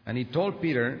 And he told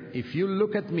Peter, if you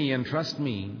look at me and trust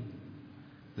me,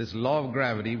 this law of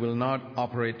gravity will not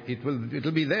operate.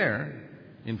 It'll be there.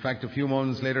 In fact, a few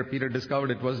moments later, Peter discovered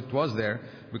it was there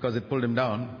because it pulled him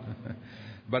down.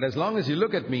 But as long as you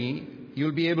look at me,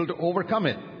 you'll be able to overcome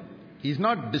it. He's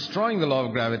not destroying the law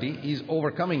of gravity. He's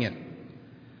overcoming it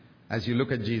as you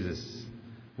look at Jesus.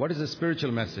 What is the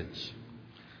spiritual message?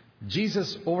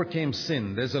 Jesus overcame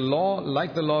sin. There's a law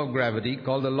like the law of gravity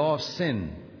called the law of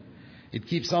sin. It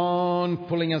keeps on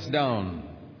pulling us down.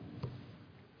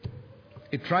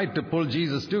 It tried to pull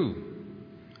Jesus too.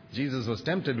 Jesus was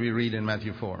tempted, we read in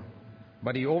Matthew 4.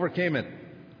 But he overcame it.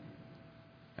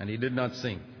 And he did not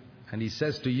sink. And he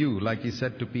says to you, like he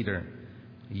said to Peter,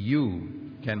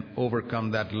 you can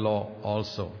overcome that law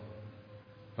also.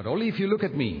 But only if you look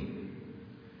at me.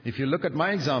 If you look at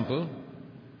my example,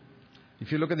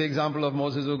 if you look at the example of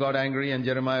Moses who got angry and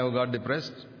Jeremiah who got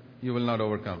depressed, you will not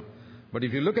overcome. But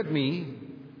if you look at me,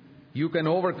 you can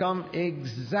overcome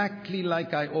exactly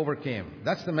like I overcame.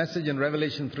 That's the message in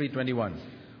Revelation 3:21.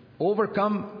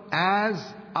 Overcome as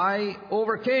I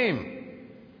overcame.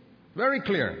 Very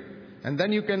clear. And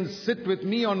then you can sit with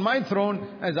me on my throne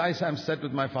as I am set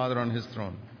with my Father on his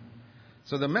throne.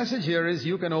 So the message here is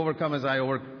you can overcome as I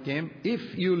overcame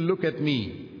if you look at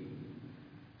me.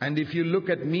 And if you look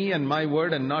at me and my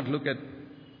word and not look at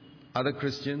other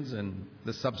Christians and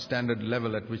the substandard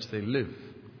level at which they live.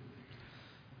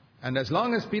 And as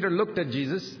long as Peter looked at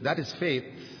Jesus, that is faith.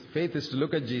 Faith is to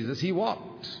look at Jesus. He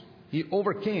walked. He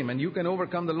overcame. And you can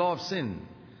overcome the law of sin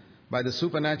by the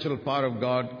supernatural power of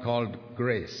God called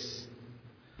grace.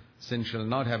 Sin shall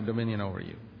not have dominion over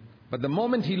you. But the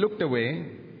moment he looked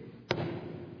away,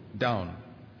 down.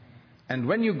 And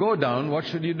when you go down, what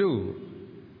should you do?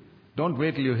 Don't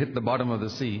wait till you hit the bottom of the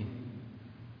sea.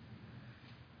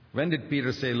 When did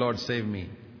Peter say, Lord, save me?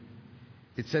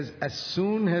 It says, as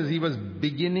soon as he was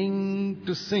beginning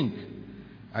to sink,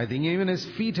 I think even his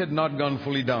feet had not gone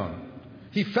fully down.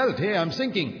 He felt, hey, I'm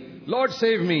sinking. Lord,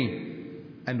 save me.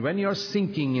 And when you're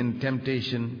sinking in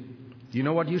temptation, do you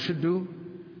know what you should do?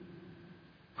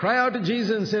 Cry out to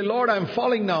Jesus and say, Lord, I'm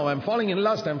falling now. I'm falling in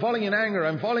lust. I'm falling in anger.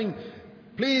 I'm falling.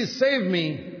 Please save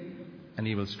me. And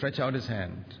he will stretch out his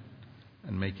hand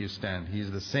and make you stand. He is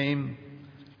the same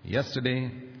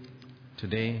yesterday,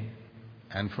 today,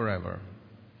 and forever.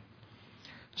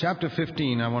 Chapter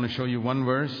 15, I want to show you one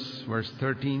verse, verse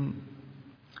 13.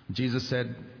 Jesus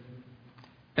said,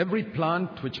 every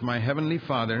plant which my heavenly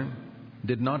Father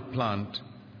did not plant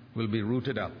will be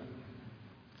rooted up.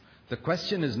 The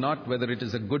question is not whether it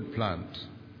is a good plant.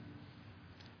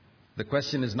 The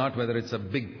question is not whether it's a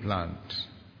big plant.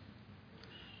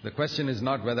 The question is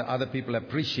not whether other people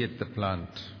appreciate the plant.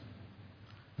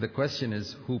 The question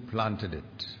is who planted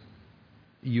it,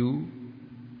 you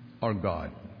or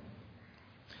God.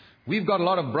 We've got a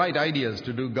lot of bright ideas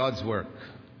to do God's work.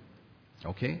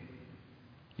 Okay?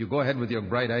 You go ahead with your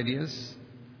bright ideas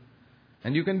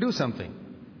and you can do something.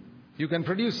 You can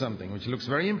produce something which looks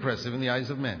very impressive in the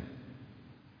eyes of men.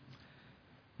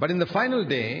 But in the final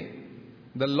day,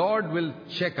 the Lord will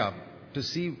check up to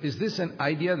see, is this an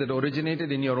idea that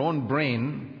originated in your own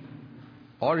brain,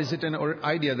 or is it an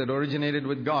idea that originated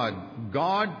with God?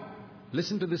 God,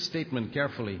 listen to this statement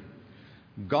carefully.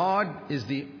 God is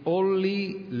the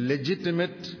only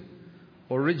legitimate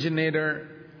originator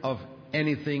of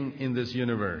anything in this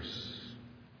universe.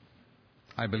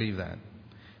 I believe that.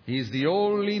 He is the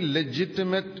only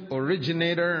legitimate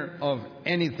originator of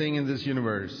anything in this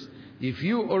universe. If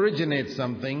you originate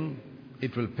something,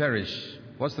 it will perish.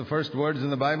 What's the first words in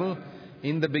the Bible?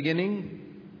 In the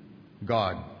beginning,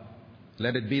 God.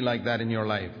 Let it be like that in your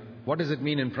life. What does it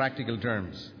mean in practical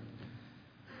terms?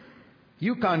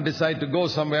 You can't decide to go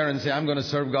somewhere and say, I'm going to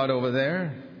serve God over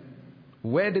there.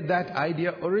 Where did that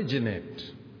idea originate?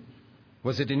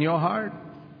 Was it in your heart?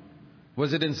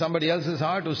 Was it in somebody else's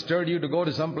heart who stirred you to go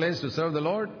to some place to serve the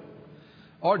Lord?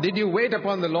 Or did you wait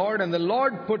upon the Lord and the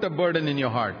Lord put a burden in your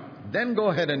heart? Then go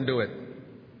ahead and do it.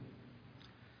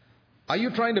 Are you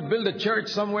trying to build a church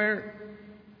somewhere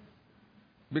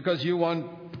because you want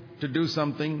to do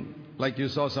something like you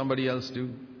saw somebody else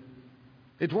do?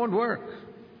 It won't work.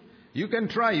 You can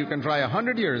try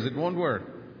 100 years, it won't work.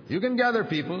 You can gather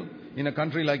people. In a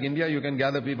country like India, you can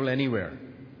gather people anywhere.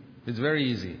 It's very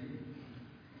easy.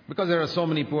 Because there are so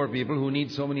many poor people who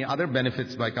need so many other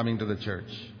benefits by coming to the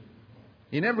church.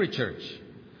 In every church,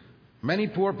 many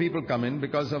poor people come in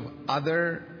because of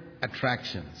other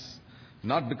attractions.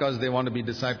 Not because they want to be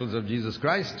disciples of Jesus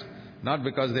Christ, not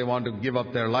because they want to give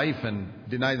up their life and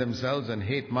deny themselves and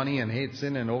hate money and hate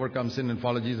sin and overcome sin and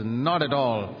follow Jesus. Not at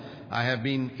all. I have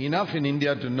been enough in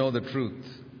India to know the truth.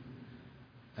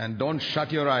 And don't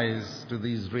shut your eyes to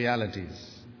these realities.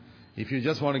 If you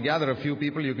just want to gather a few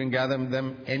people, you can gather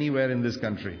them anywhere in this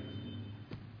country.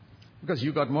 Because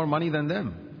you got more money than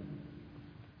them.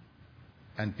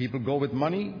 And people go with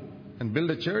money and build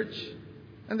a church,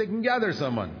 and they can gather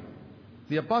someone.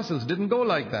 The apostles didn't go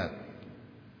like that.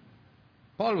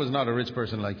 Paul was not a rich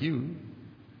person like you.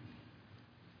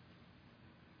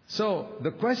 So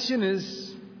the question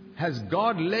is, has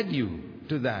God led you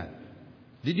to that?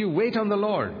 Did you wait on the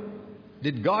Lord?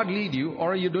 Did God lead you,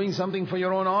 or are you doing something for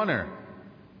your own honor?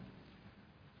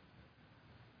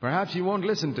 Perhaps you won't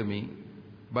listen to me,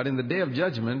 but in the day of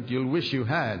judgment, you'll wish you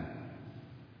had,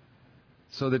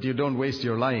 so that you don't waste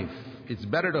your life. It's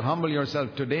better to humble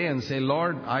yourself today and say,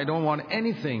 Lord, I don't want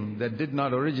anything that did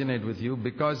not originate with you,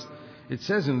 because it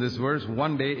says in this verse,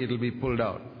 one day it'll be pulled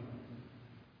out.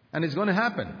 And it's going to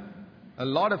happen. A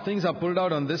lot of things are pulled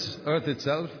out on this earth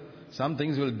itself. Some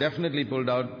things will definitely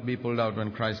be pulled out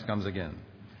when Christ comes again.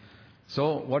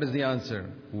 So, what is the answer?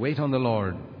 Wait on the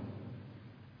Lord.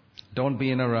 Don't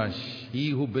be in a rush.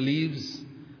 He who believes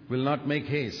will not make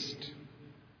haste.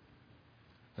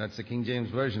 That's the King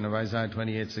James Version of Isaiah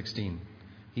 28:16.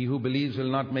 He who believes will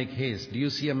not make haste. Do you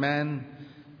see a man,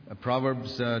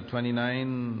 Proverbs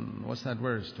 29, what's that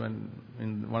verse?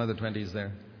 In one of the 20s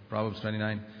there, Proverbs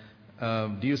 29.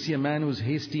 Do you see a man who's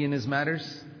hasty in his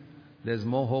matters? There's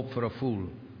more hope for a fool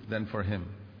than for him.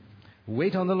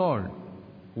 Wait on the Lord.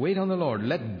 Wait on the Lord.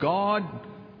 Let God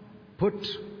put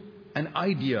an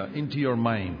idea into your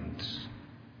mind.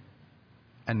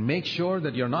 And make sure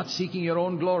that you're not seeking your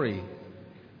own glory.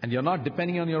 And you're not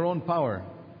depending on your own power.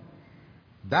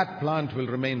 That plant will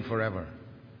remain forever.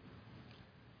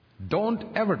 Don't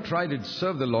ever try to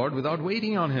serve the Lord without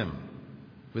waiting on Him.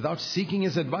 Without seeking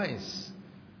His advice.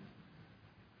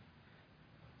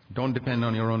 Don't depend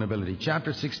on your own ability.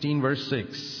 Chapter 16, verse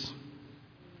 6.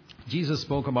 Jesus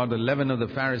spoke about the leaven of the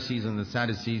Pharisees and the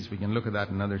Sadducees. We can look at that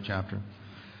in another chapter,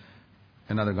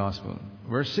 another gospel.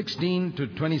 Verse 16 to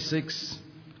 26,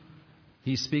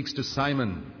 He speaks to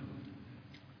Simon.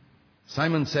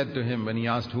 Simon said to Him when He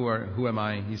asked, Who am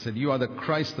I? He said, You are the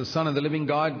Christ, the Son of the living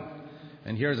God.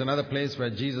 And here's another place where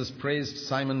Jesus praised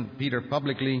Simon Peter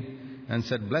publicly and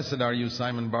said, Blessed are you,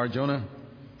 Simon Bar-Jonah,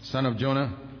 son of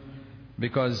Jonah,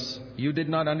 because you did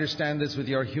not understand this with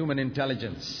your human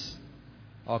intelligence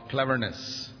or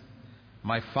cleverness.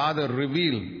 My Father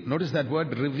revealed. Notice that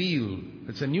word, reveal.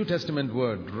 It's a New Testament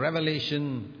word.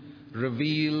 Revelation,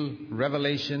 reveal,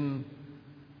 revelation.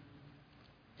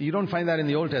 You don't find that in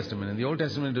the Old Testament. In the Old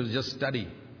Testament, it was just study.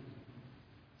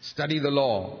 Study the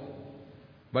law.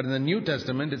 But in the New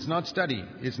Testament, it's not study.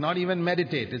 It's not even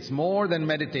meditate. It's more than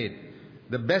meditate.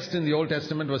 The best in the Old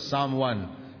Testament was Psalm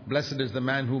 1. Blessed is the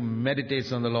man who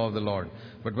meditates on the law of the Lord.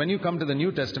 But when you come to the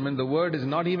New Testament, the word is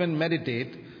not even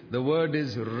meditate. The word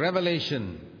is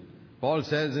revelation. Paul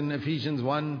says in Ephesians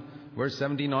 1, verse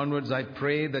 17 onwards, I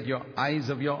pray that your eyes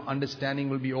of your understanding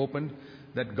will be opened,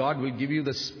 that God will give you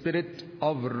the spirit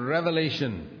of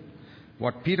revelation.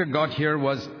 What Peter got here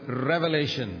was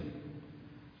revelation.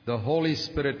 The Holy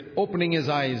Spirit opening his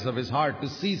eyes of his heart to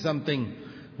see something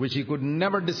which he could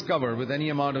never discover with any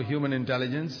amount of human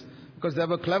intelligence, because there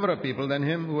were cleverer people than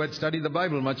him who had studied the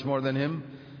Bible much more than him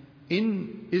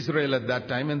in Israel at that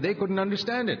time, and they couldn't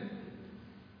understand it.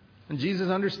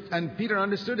 And Peter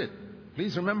understood it.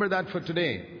 Please remember that for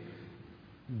today.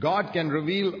 God can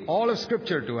reveal all of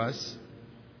Scripture to us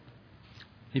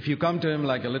if you come to Him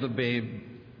like a little babe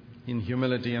in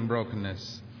humility and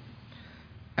brokenness.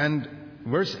 And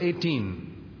verse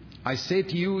 18, I say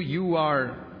to you, you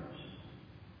are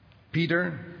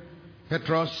Peter,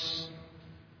 Petros,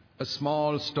 a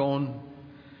small stone,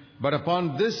 but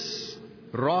upon this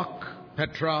rock,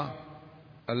 Petra,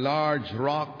 a large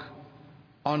rock,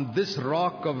 on this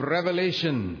rock of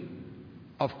revelation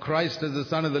of Christ as the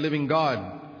Son of the living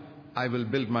God, I will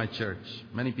build my church.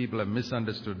 Many people have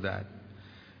misunderstood that.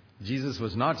 Jesus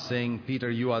was not saying, Peter,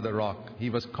 you are the rock. He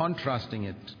was contrasting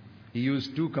it. He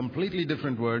used two completely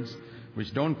different words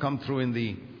which don't come through in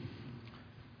the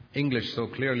English so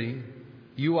clearly.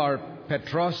 You are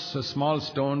Petros, a small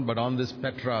stone, but on this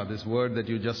Petra, this word that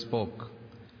you just spoke,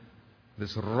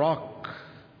 this rock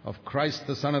of Christ,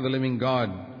 the Son of the living God,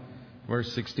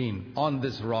 verse 16, on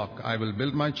this rock I will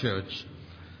build my church,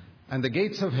 and the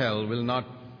gates of hell will not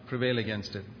prevail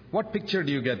against it. What picture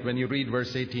do you get when you read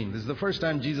verse 18? This is the first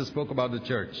time Jesus spoke about the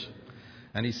church.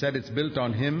 And He said it's built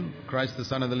on Him, Christ the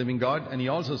Son of the living God. And He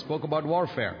also spoke about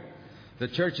warfare. The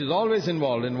church is always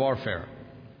involved in warfare.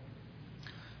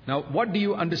 Now, what do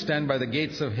you understand by the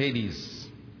gates of Hades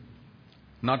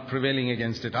not prevailing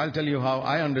against it? I'll tell you how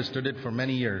I understood it for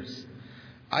many years.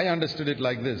 I understood it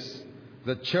like this.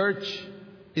 The church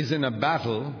is in a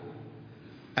battle,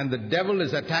 and the devil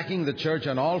is attacking the church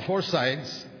on all four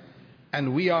sides,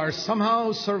 and we are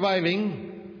somehow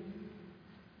surviving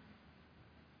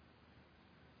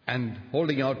and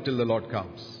holding out till the Lord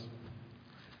comes.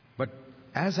 But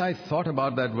as I thought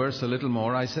about that verse a little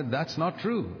more, I said, that's not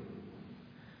true.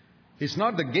 It's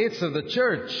not the gates of the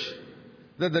church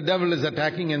that the devil is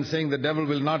attacking and saying the devil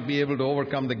will not be able to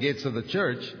overcome the gates of the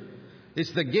church.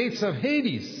 It's the gates of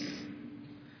Hades.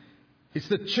 It's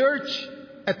the church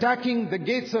attacking the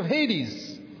gates of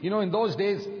Hades. You know, in those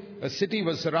days, a city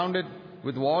was surrounded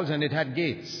with walls and it had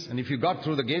gates. And if you got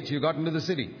through the gates, you got into the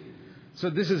city. So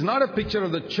this is not a picture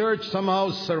of the church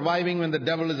somehow surviving when the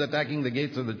devil is attacking the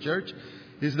gates of the church.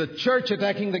 It's the church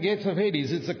attacking the gates of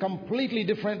Hades. It's a completely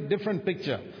different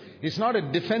picture. It's not a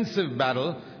defensive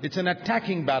battle. It's an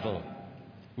attacking battle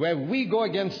where we go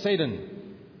against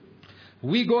Satan.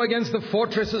 We go against the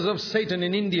fortresses of Satan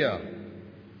in India.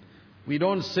 We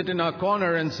don't sit in our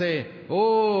corner and say,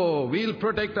 oh, we'll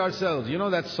protect ourselves. You know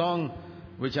that song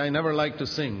which I never like to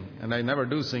sing, and I never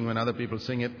do sing when other people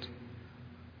sing it.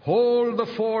 Hold the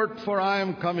fort, for I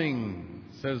am coming,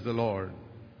 says the Lord.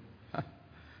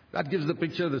 That gives the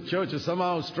picture the church is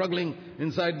somehow struggling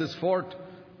inside this fort,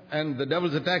 and the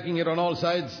devil's attacking it on all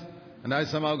sides, and I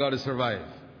somehow got to survive.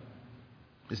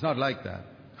 It's not like that.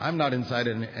 I'm not inside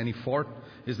any fort.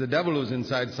 It's the devil who's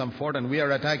inside some fort, and we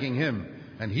are attacking him.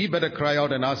 And he better cry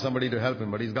out and ask somebody to help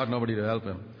him, but he's got nobody to help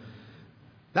him.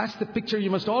 That's the picture you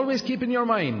must always keep in your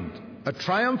mind. A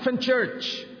triumphant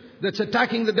church that's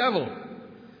attacking the devil.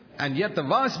 And yet the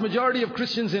vast majority of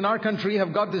Christians in our country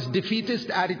have got this defeatist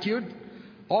attitude.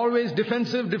 Always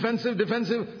defensive,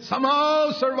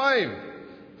 somehow survive.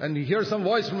 And you hear some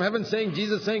voice from heaven saying,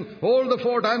 Jesus saying, hold the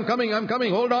fort, I'm coming,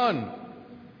 hold on.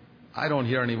 I don't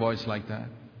hear any voice like that.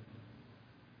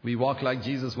 We walk like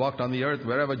Jesus walked on the earth.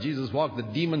 Wherever Jesus walked, the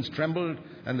demons trembled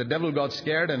and the devil got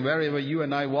scared. And wherever you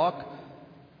and I walk,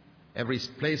 every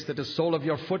place that the sole of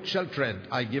your foot shall tread,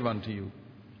 I give unto you.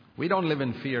 We don't live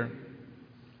in fear.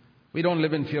 We don't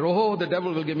live in fear. Oh, the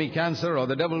devil will give me cancer, or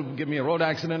the devil will give me a road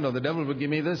accident, or the devil will give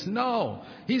me this. No,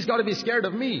 he's got to be scared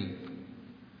of me.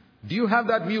 Do you have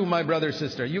that view, my brother,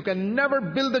 sister? You can never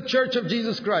build the church of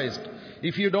Jesus Christ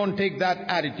if you don't take that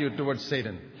attitude towards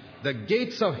Satan. The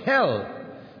gates of hell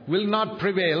will not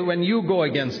prevail when you go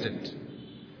against it.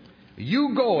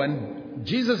 You go, and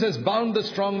Jesus has bound the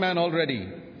strong man already.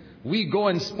 We go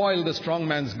and spoil the strong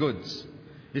man's goods.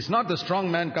 It's not the strong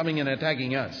man coming and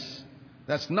attacking us.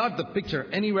 That's not the picture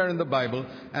anywhere in the Bible.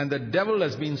 And the devil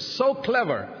has been so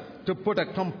clever to put a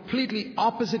completely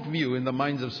opposite view in the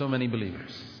minds of so many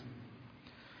believers.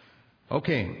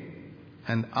 Okay.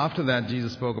 And after that,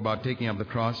 Jesus spoke about taking up the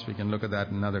cross. We can look at that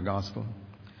in another gospel.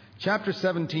 Chapter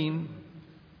 17.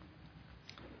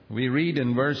 We read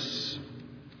in verse,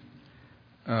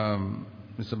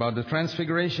 it's about the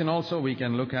transfiguration also. We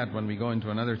can look at when we go into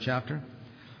another chapter.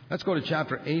 Let's go to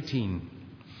chapter 18.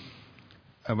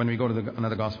 When we go to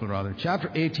another gospel rather.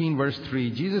 Chapter 18 verse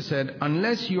 3. Jesus said,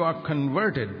 unless you are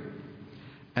converted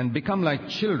and become like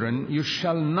children, you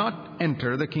shall not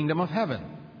enter the kingdom of heaven.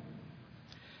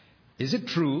 Is it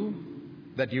true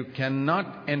that you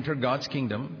cannot enter God's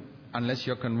kingdom unless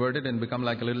you're converted and become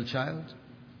like a little child?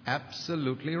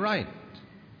 Absolutely right.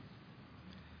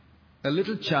 A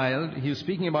little child, he was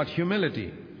speaking about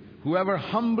humility. Whoever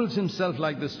humbles himself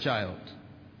like this child.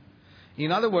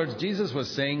 In other words, Jesus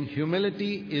was saying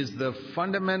humility is the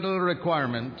fundamental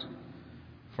requirement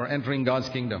for entering God's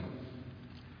kingdom.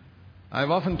 I've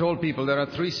often told people there are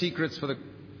 3 secrets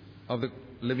of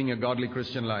living a godly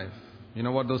Christian life. You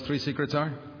know what those 3 secrets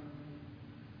are?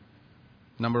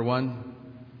 Number 1,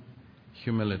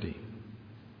 humility.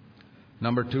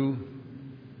 Number 2,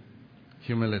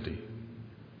 humility.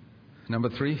 Number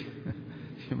 3,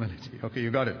 humility. Okay,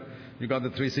 you got it. You got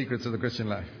the 3 secrets of the Christian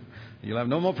life. You'll have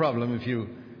no more problem if you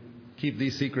keep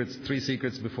these secrets, 3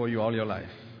 secrets before you all your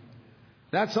life.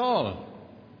 That's all.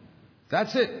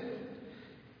 That's it.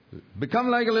 Become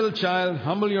like a little child,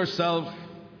 humble yourself,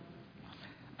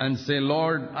 and say,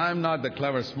 Lord, I'm not the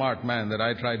clever, smart man that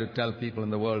I try to tell people in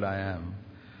the world I am.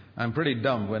 I'm pretty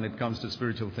dumb when it comes to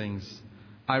spiritual things.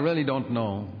 I really don't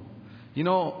know. You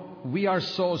know, we are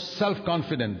so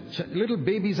self-confident. Little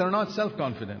babies are not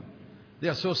self-confident. They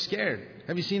are so scared.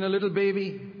 Have you seen a little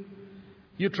baby?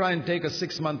 You try and take a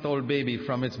 6-month-old baby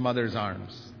from its mother's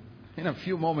arms. In a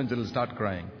few moments it'll start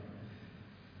crying.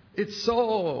 It's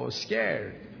so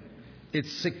scared.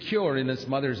 It's secure in its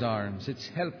mother's arms. It's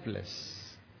helpless.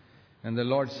 And the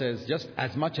Lord says, just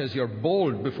as much as you're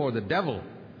bold before the devil,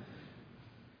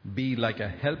 be like a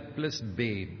helpless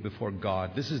babe before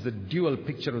God. This is the dual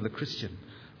picture of the Christian.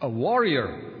 A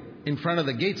warrior in front of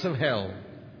the gates of hell.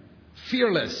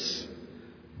 Fearless.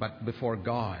 But before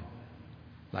God,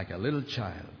 like a little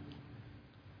child.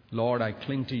 Lord, I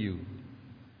cling to you.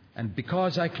 And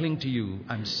because I cling to you,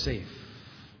 I'm safe.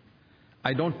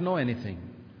 I don't know anything.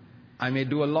 I may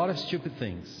do a lot of stupid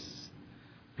things.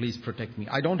 Please protect me.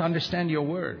 I don't understand your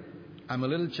word. I'm a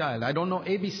little child. I don't know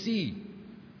ABC.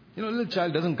 You know, a little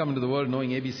child doesn't come into the world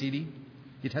knowing ABCD.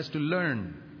 It has to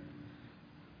learn.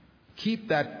 Keep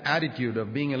that attitude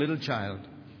of being a little child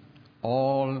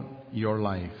all your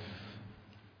life.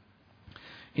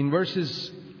 In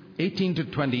verses 18 to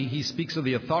 20, he speaks of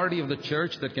the authority of the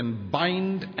church that can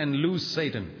bind and loose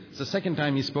Satan. It's the second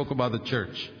time he spoke about the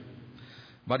church.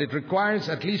 But it requires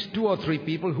at least 2 or 3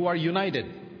 people who are united.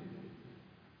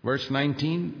 Verse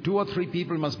 19, 2 or 3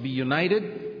 people must be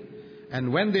united.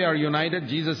 And when they are united,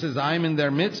 Jesus says, I am in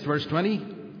their midst. Verse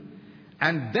 20.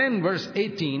 And then verse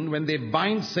 18, when they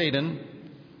bind Satan,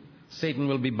 Satan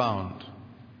will be bound.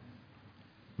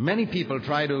 Many people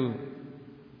try to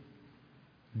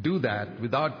do that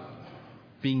without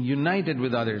being united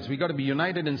with others. We've got to be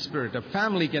united in spirit. A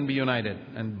family can be united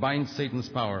and bind Satan's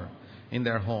power in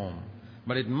their home.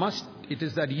 But it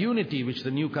is that unity which the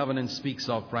new covenant speaks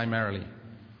of primarily.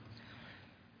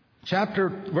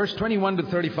 Verse 21 to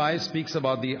 35 speaks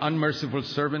about the unmerciful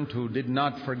servant who did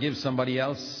not forgive somebody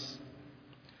else.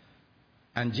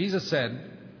 And Jesus said,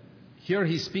 here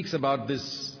he speaks about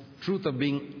this truth of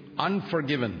being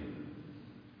unforgiven.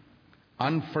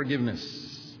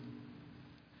 Unforgiveness.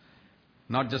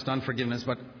 Not just unforgiveness,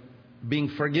 but being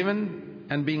forgiven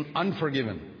and being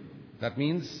unforgiven. That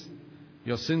means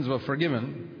your sins were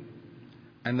forgiven,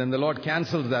 and then the Lord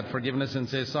cancels that forgiveness and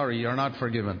says, sorry, you're not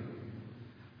forgiven.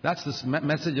 That's the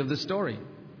message of this story.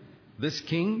 This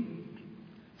king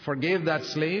forgave that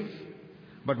slave,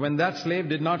 but when that slave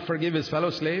did not forgive his fellow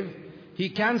slave, he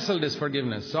canceled his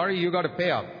forgiveness. Sorry, you got to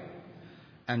pay up.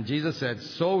 And Jesus said,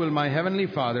 so will my heavenly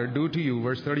Father do to you,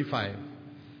 verse 35,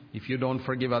 if you don't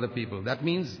forgive other people. That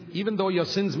means even though your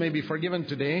sins may be forgiven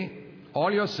today,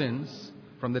 all your sins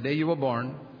from the day you were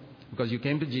born, because you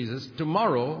came to Jesus,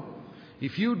 tomorrow,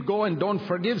 if you go and don't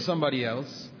forgive somebody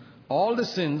else, all the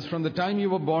sins from the time you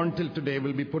were born till today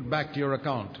will be put back to your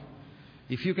account.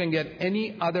 If you can get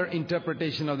any other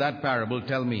interpretation of that parable,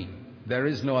 tell me. There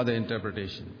is no other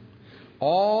interpretation.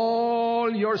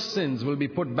 All your sins will be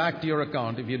put back to your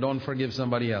account if you don't forgive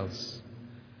somebody else.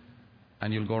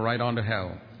 And you'll go right on to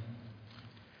hell.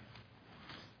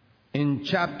 In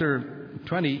chapter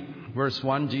 20, verse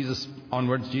 1,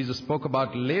 Jesus spoke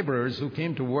about laborers who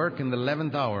came to work in the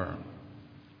 11th hour.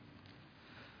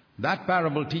 That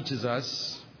parable teaches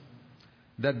us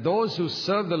that those who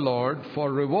serve the Lord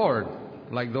for reward,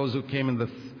 like those who came in the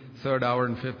 3rd hour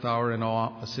and 5th hour and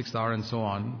 6th hour and so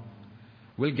on,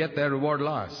 will get their reward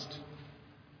last.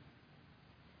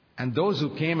 And those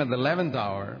who came at the 11th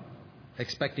hour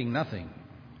expecting nothing,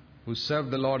 who served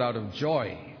the Lord out of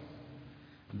joy,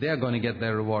 they're going to get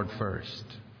their reward first.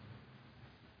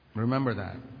 Remember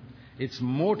that. It's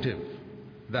motive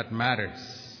that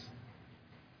matters.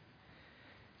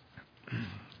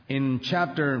 In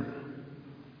chapter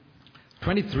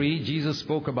 23, Jesus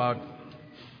spoke about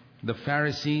the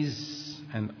Pharisees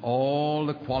and all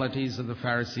the qualities of the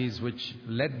Pharisees which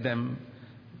led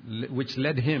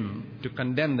him to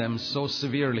condemn them so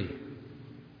severely.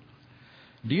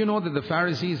 Do you know that the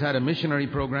Pharisees had a missionary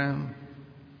program?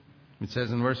 It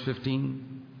says in verse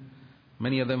 15,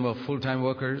 many of them were full-time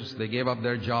workers. They gave up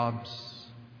their jobs.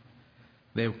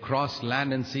 They crossed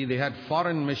land and sea. They had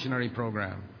foreign missionary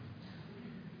program.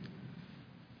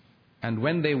 And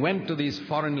when they went to these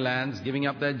foreign lands, giving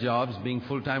up their jobs, being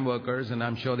full-time workers, and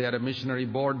I'm sure they had a missionary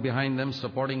board behind them,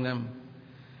 supporting them,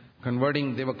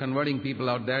 they were converting people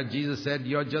out there. Jesus said,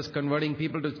 you're just converting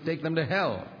people to take them to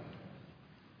hell.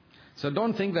 So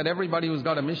don't think that everybody who's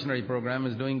got a missionary program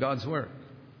is doing God's work.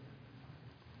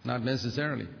 Not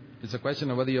necessarily. It's a question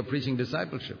of whether you're preaching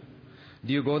discipleship.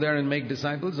 Do you go there and make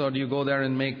disciples, or do you go there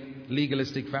and make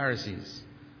legalistic Pharisees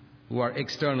who are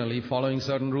externally following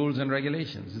certain rules and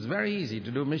regulations? It's very easy to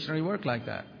do missionary work like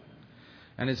that.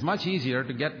 And it's much easier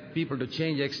to get people to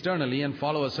change externally and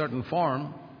follow a certain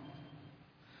form.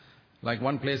 Like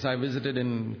one place I visited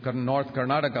in North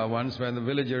Karnataka once, where the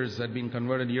villagers had been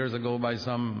converted years ago by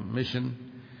some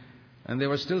mission. And they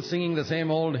were still singing the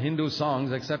same old Hindu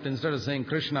songs, except instead of saying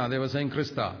Krishna, they were saying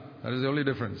Krista. That is the only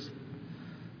difference.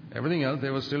 Everything else, they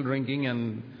were still drinking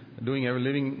and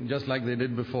living just like they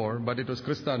did before, but it was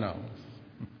Krista now.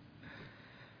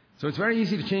 So it's very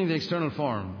easy to change the external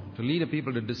form. To lead a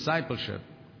people to discipleship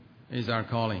is our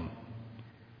calling.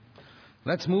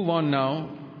 Let's move on now.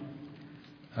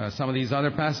 Some of these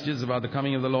other passages about the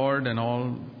coming of the Lord and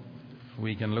all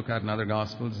we can look at in other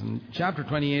Gospels. In chapter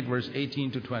 28, verse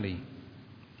 18 to 20.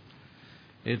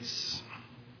 It's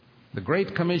the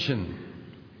Great Commission.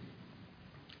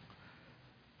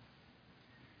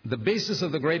 The basis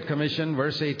of the Great Commission,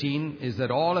 verse 18, is that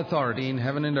all authority in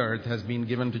heaven and earth has been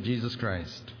given to Jesus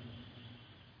Christ.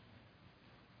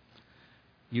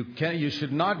 You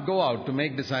should not go out to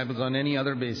make disciples on any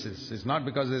other basis. It's not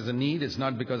because there's a need. It's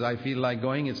not because I feel like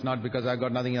going. It's not because I've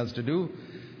got nothing else to do.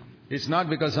 It's not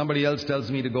because somebody else tells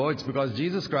me to go. It's because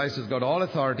Jesus Christ has got all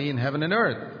authority in heaven and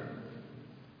earth.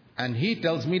 And He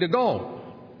tells me to go.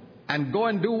 And go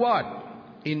and do what?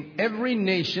 In every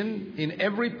nation, in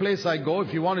every place I go,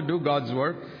 if you want to do God's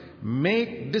work,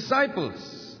 make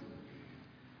disciples.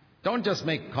 Don't just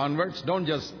make converts. Don't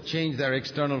just change their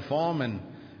external form and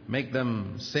make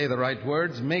them say the right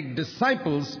words. Make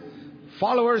disciples,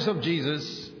 followers of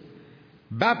Jesus.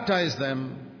 Baptize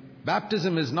them.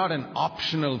 Baptism is not an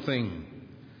optional thing.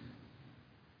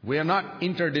 We are not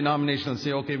interdenominational.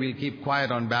 Say, okay, we'll keep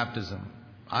quiet on baptism.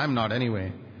 I'm not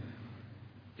anyway.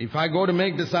 If I go to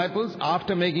make disciples,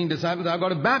 after making disciples, I've got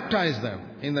to baptize them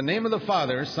in the name of the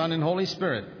Father, Son, and Holy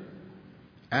Spirit.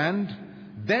 And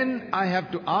then I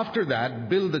have to, after that,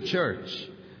 build the church.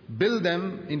 Build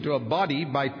them into a body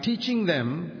by teaching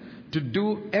them to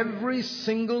do every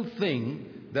single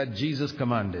thing that Jesus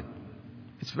commanded.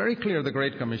 It's very clear, the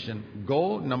Great Commission.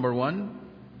 Go, number 1.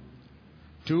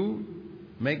 2,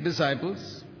 make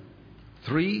disciples.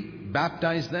 3,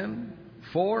 baptize them.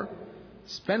 4,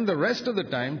 spend the rest of the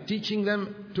time teaching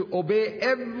them to obey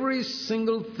every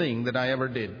single thing that I ever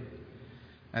did.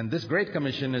 And this Great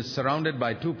Commission is surrounded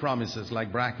by 2 promises,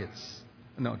 like brackets.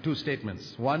 No, 2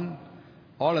 statements. 1,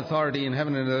 all authority in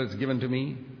heaven and earth is given to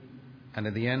me. And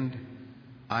at the end,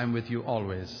 I'm with you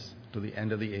always to the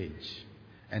end of the age.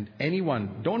 And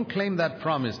anyone, don't claim that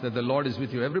promise that the Lord is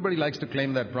with you. Everybody likes to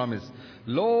claim that promise.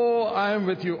 Lo, I am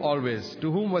with you always.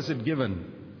 To whom was it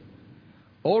given?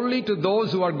 Only to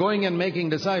those who are going and making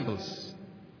disciples.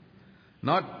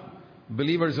 Not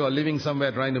believers who are living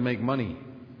somewhere trying to make money.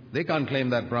 They can't claim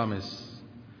that promise.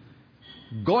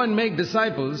 Go and make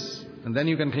disciples, and then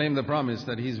you can claim the promise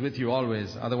that He's with you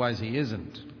always. Otherwise, He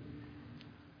isn't.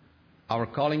 Our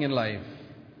calling in life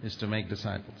is to make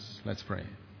disciples. Let's pray.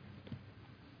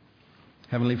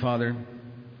 Heavenly Father,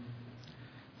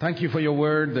 thank you for your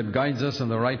word that guides us on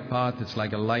the right path. It's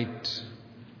like a light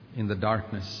in the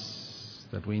darkness,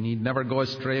 that we need never go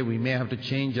astray. We may have to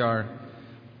change our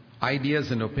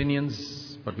ideas and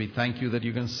opinions, but we thank you that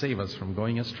you can save us from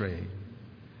going astray.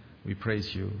 We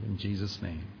praise you in Jesus'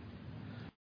 name.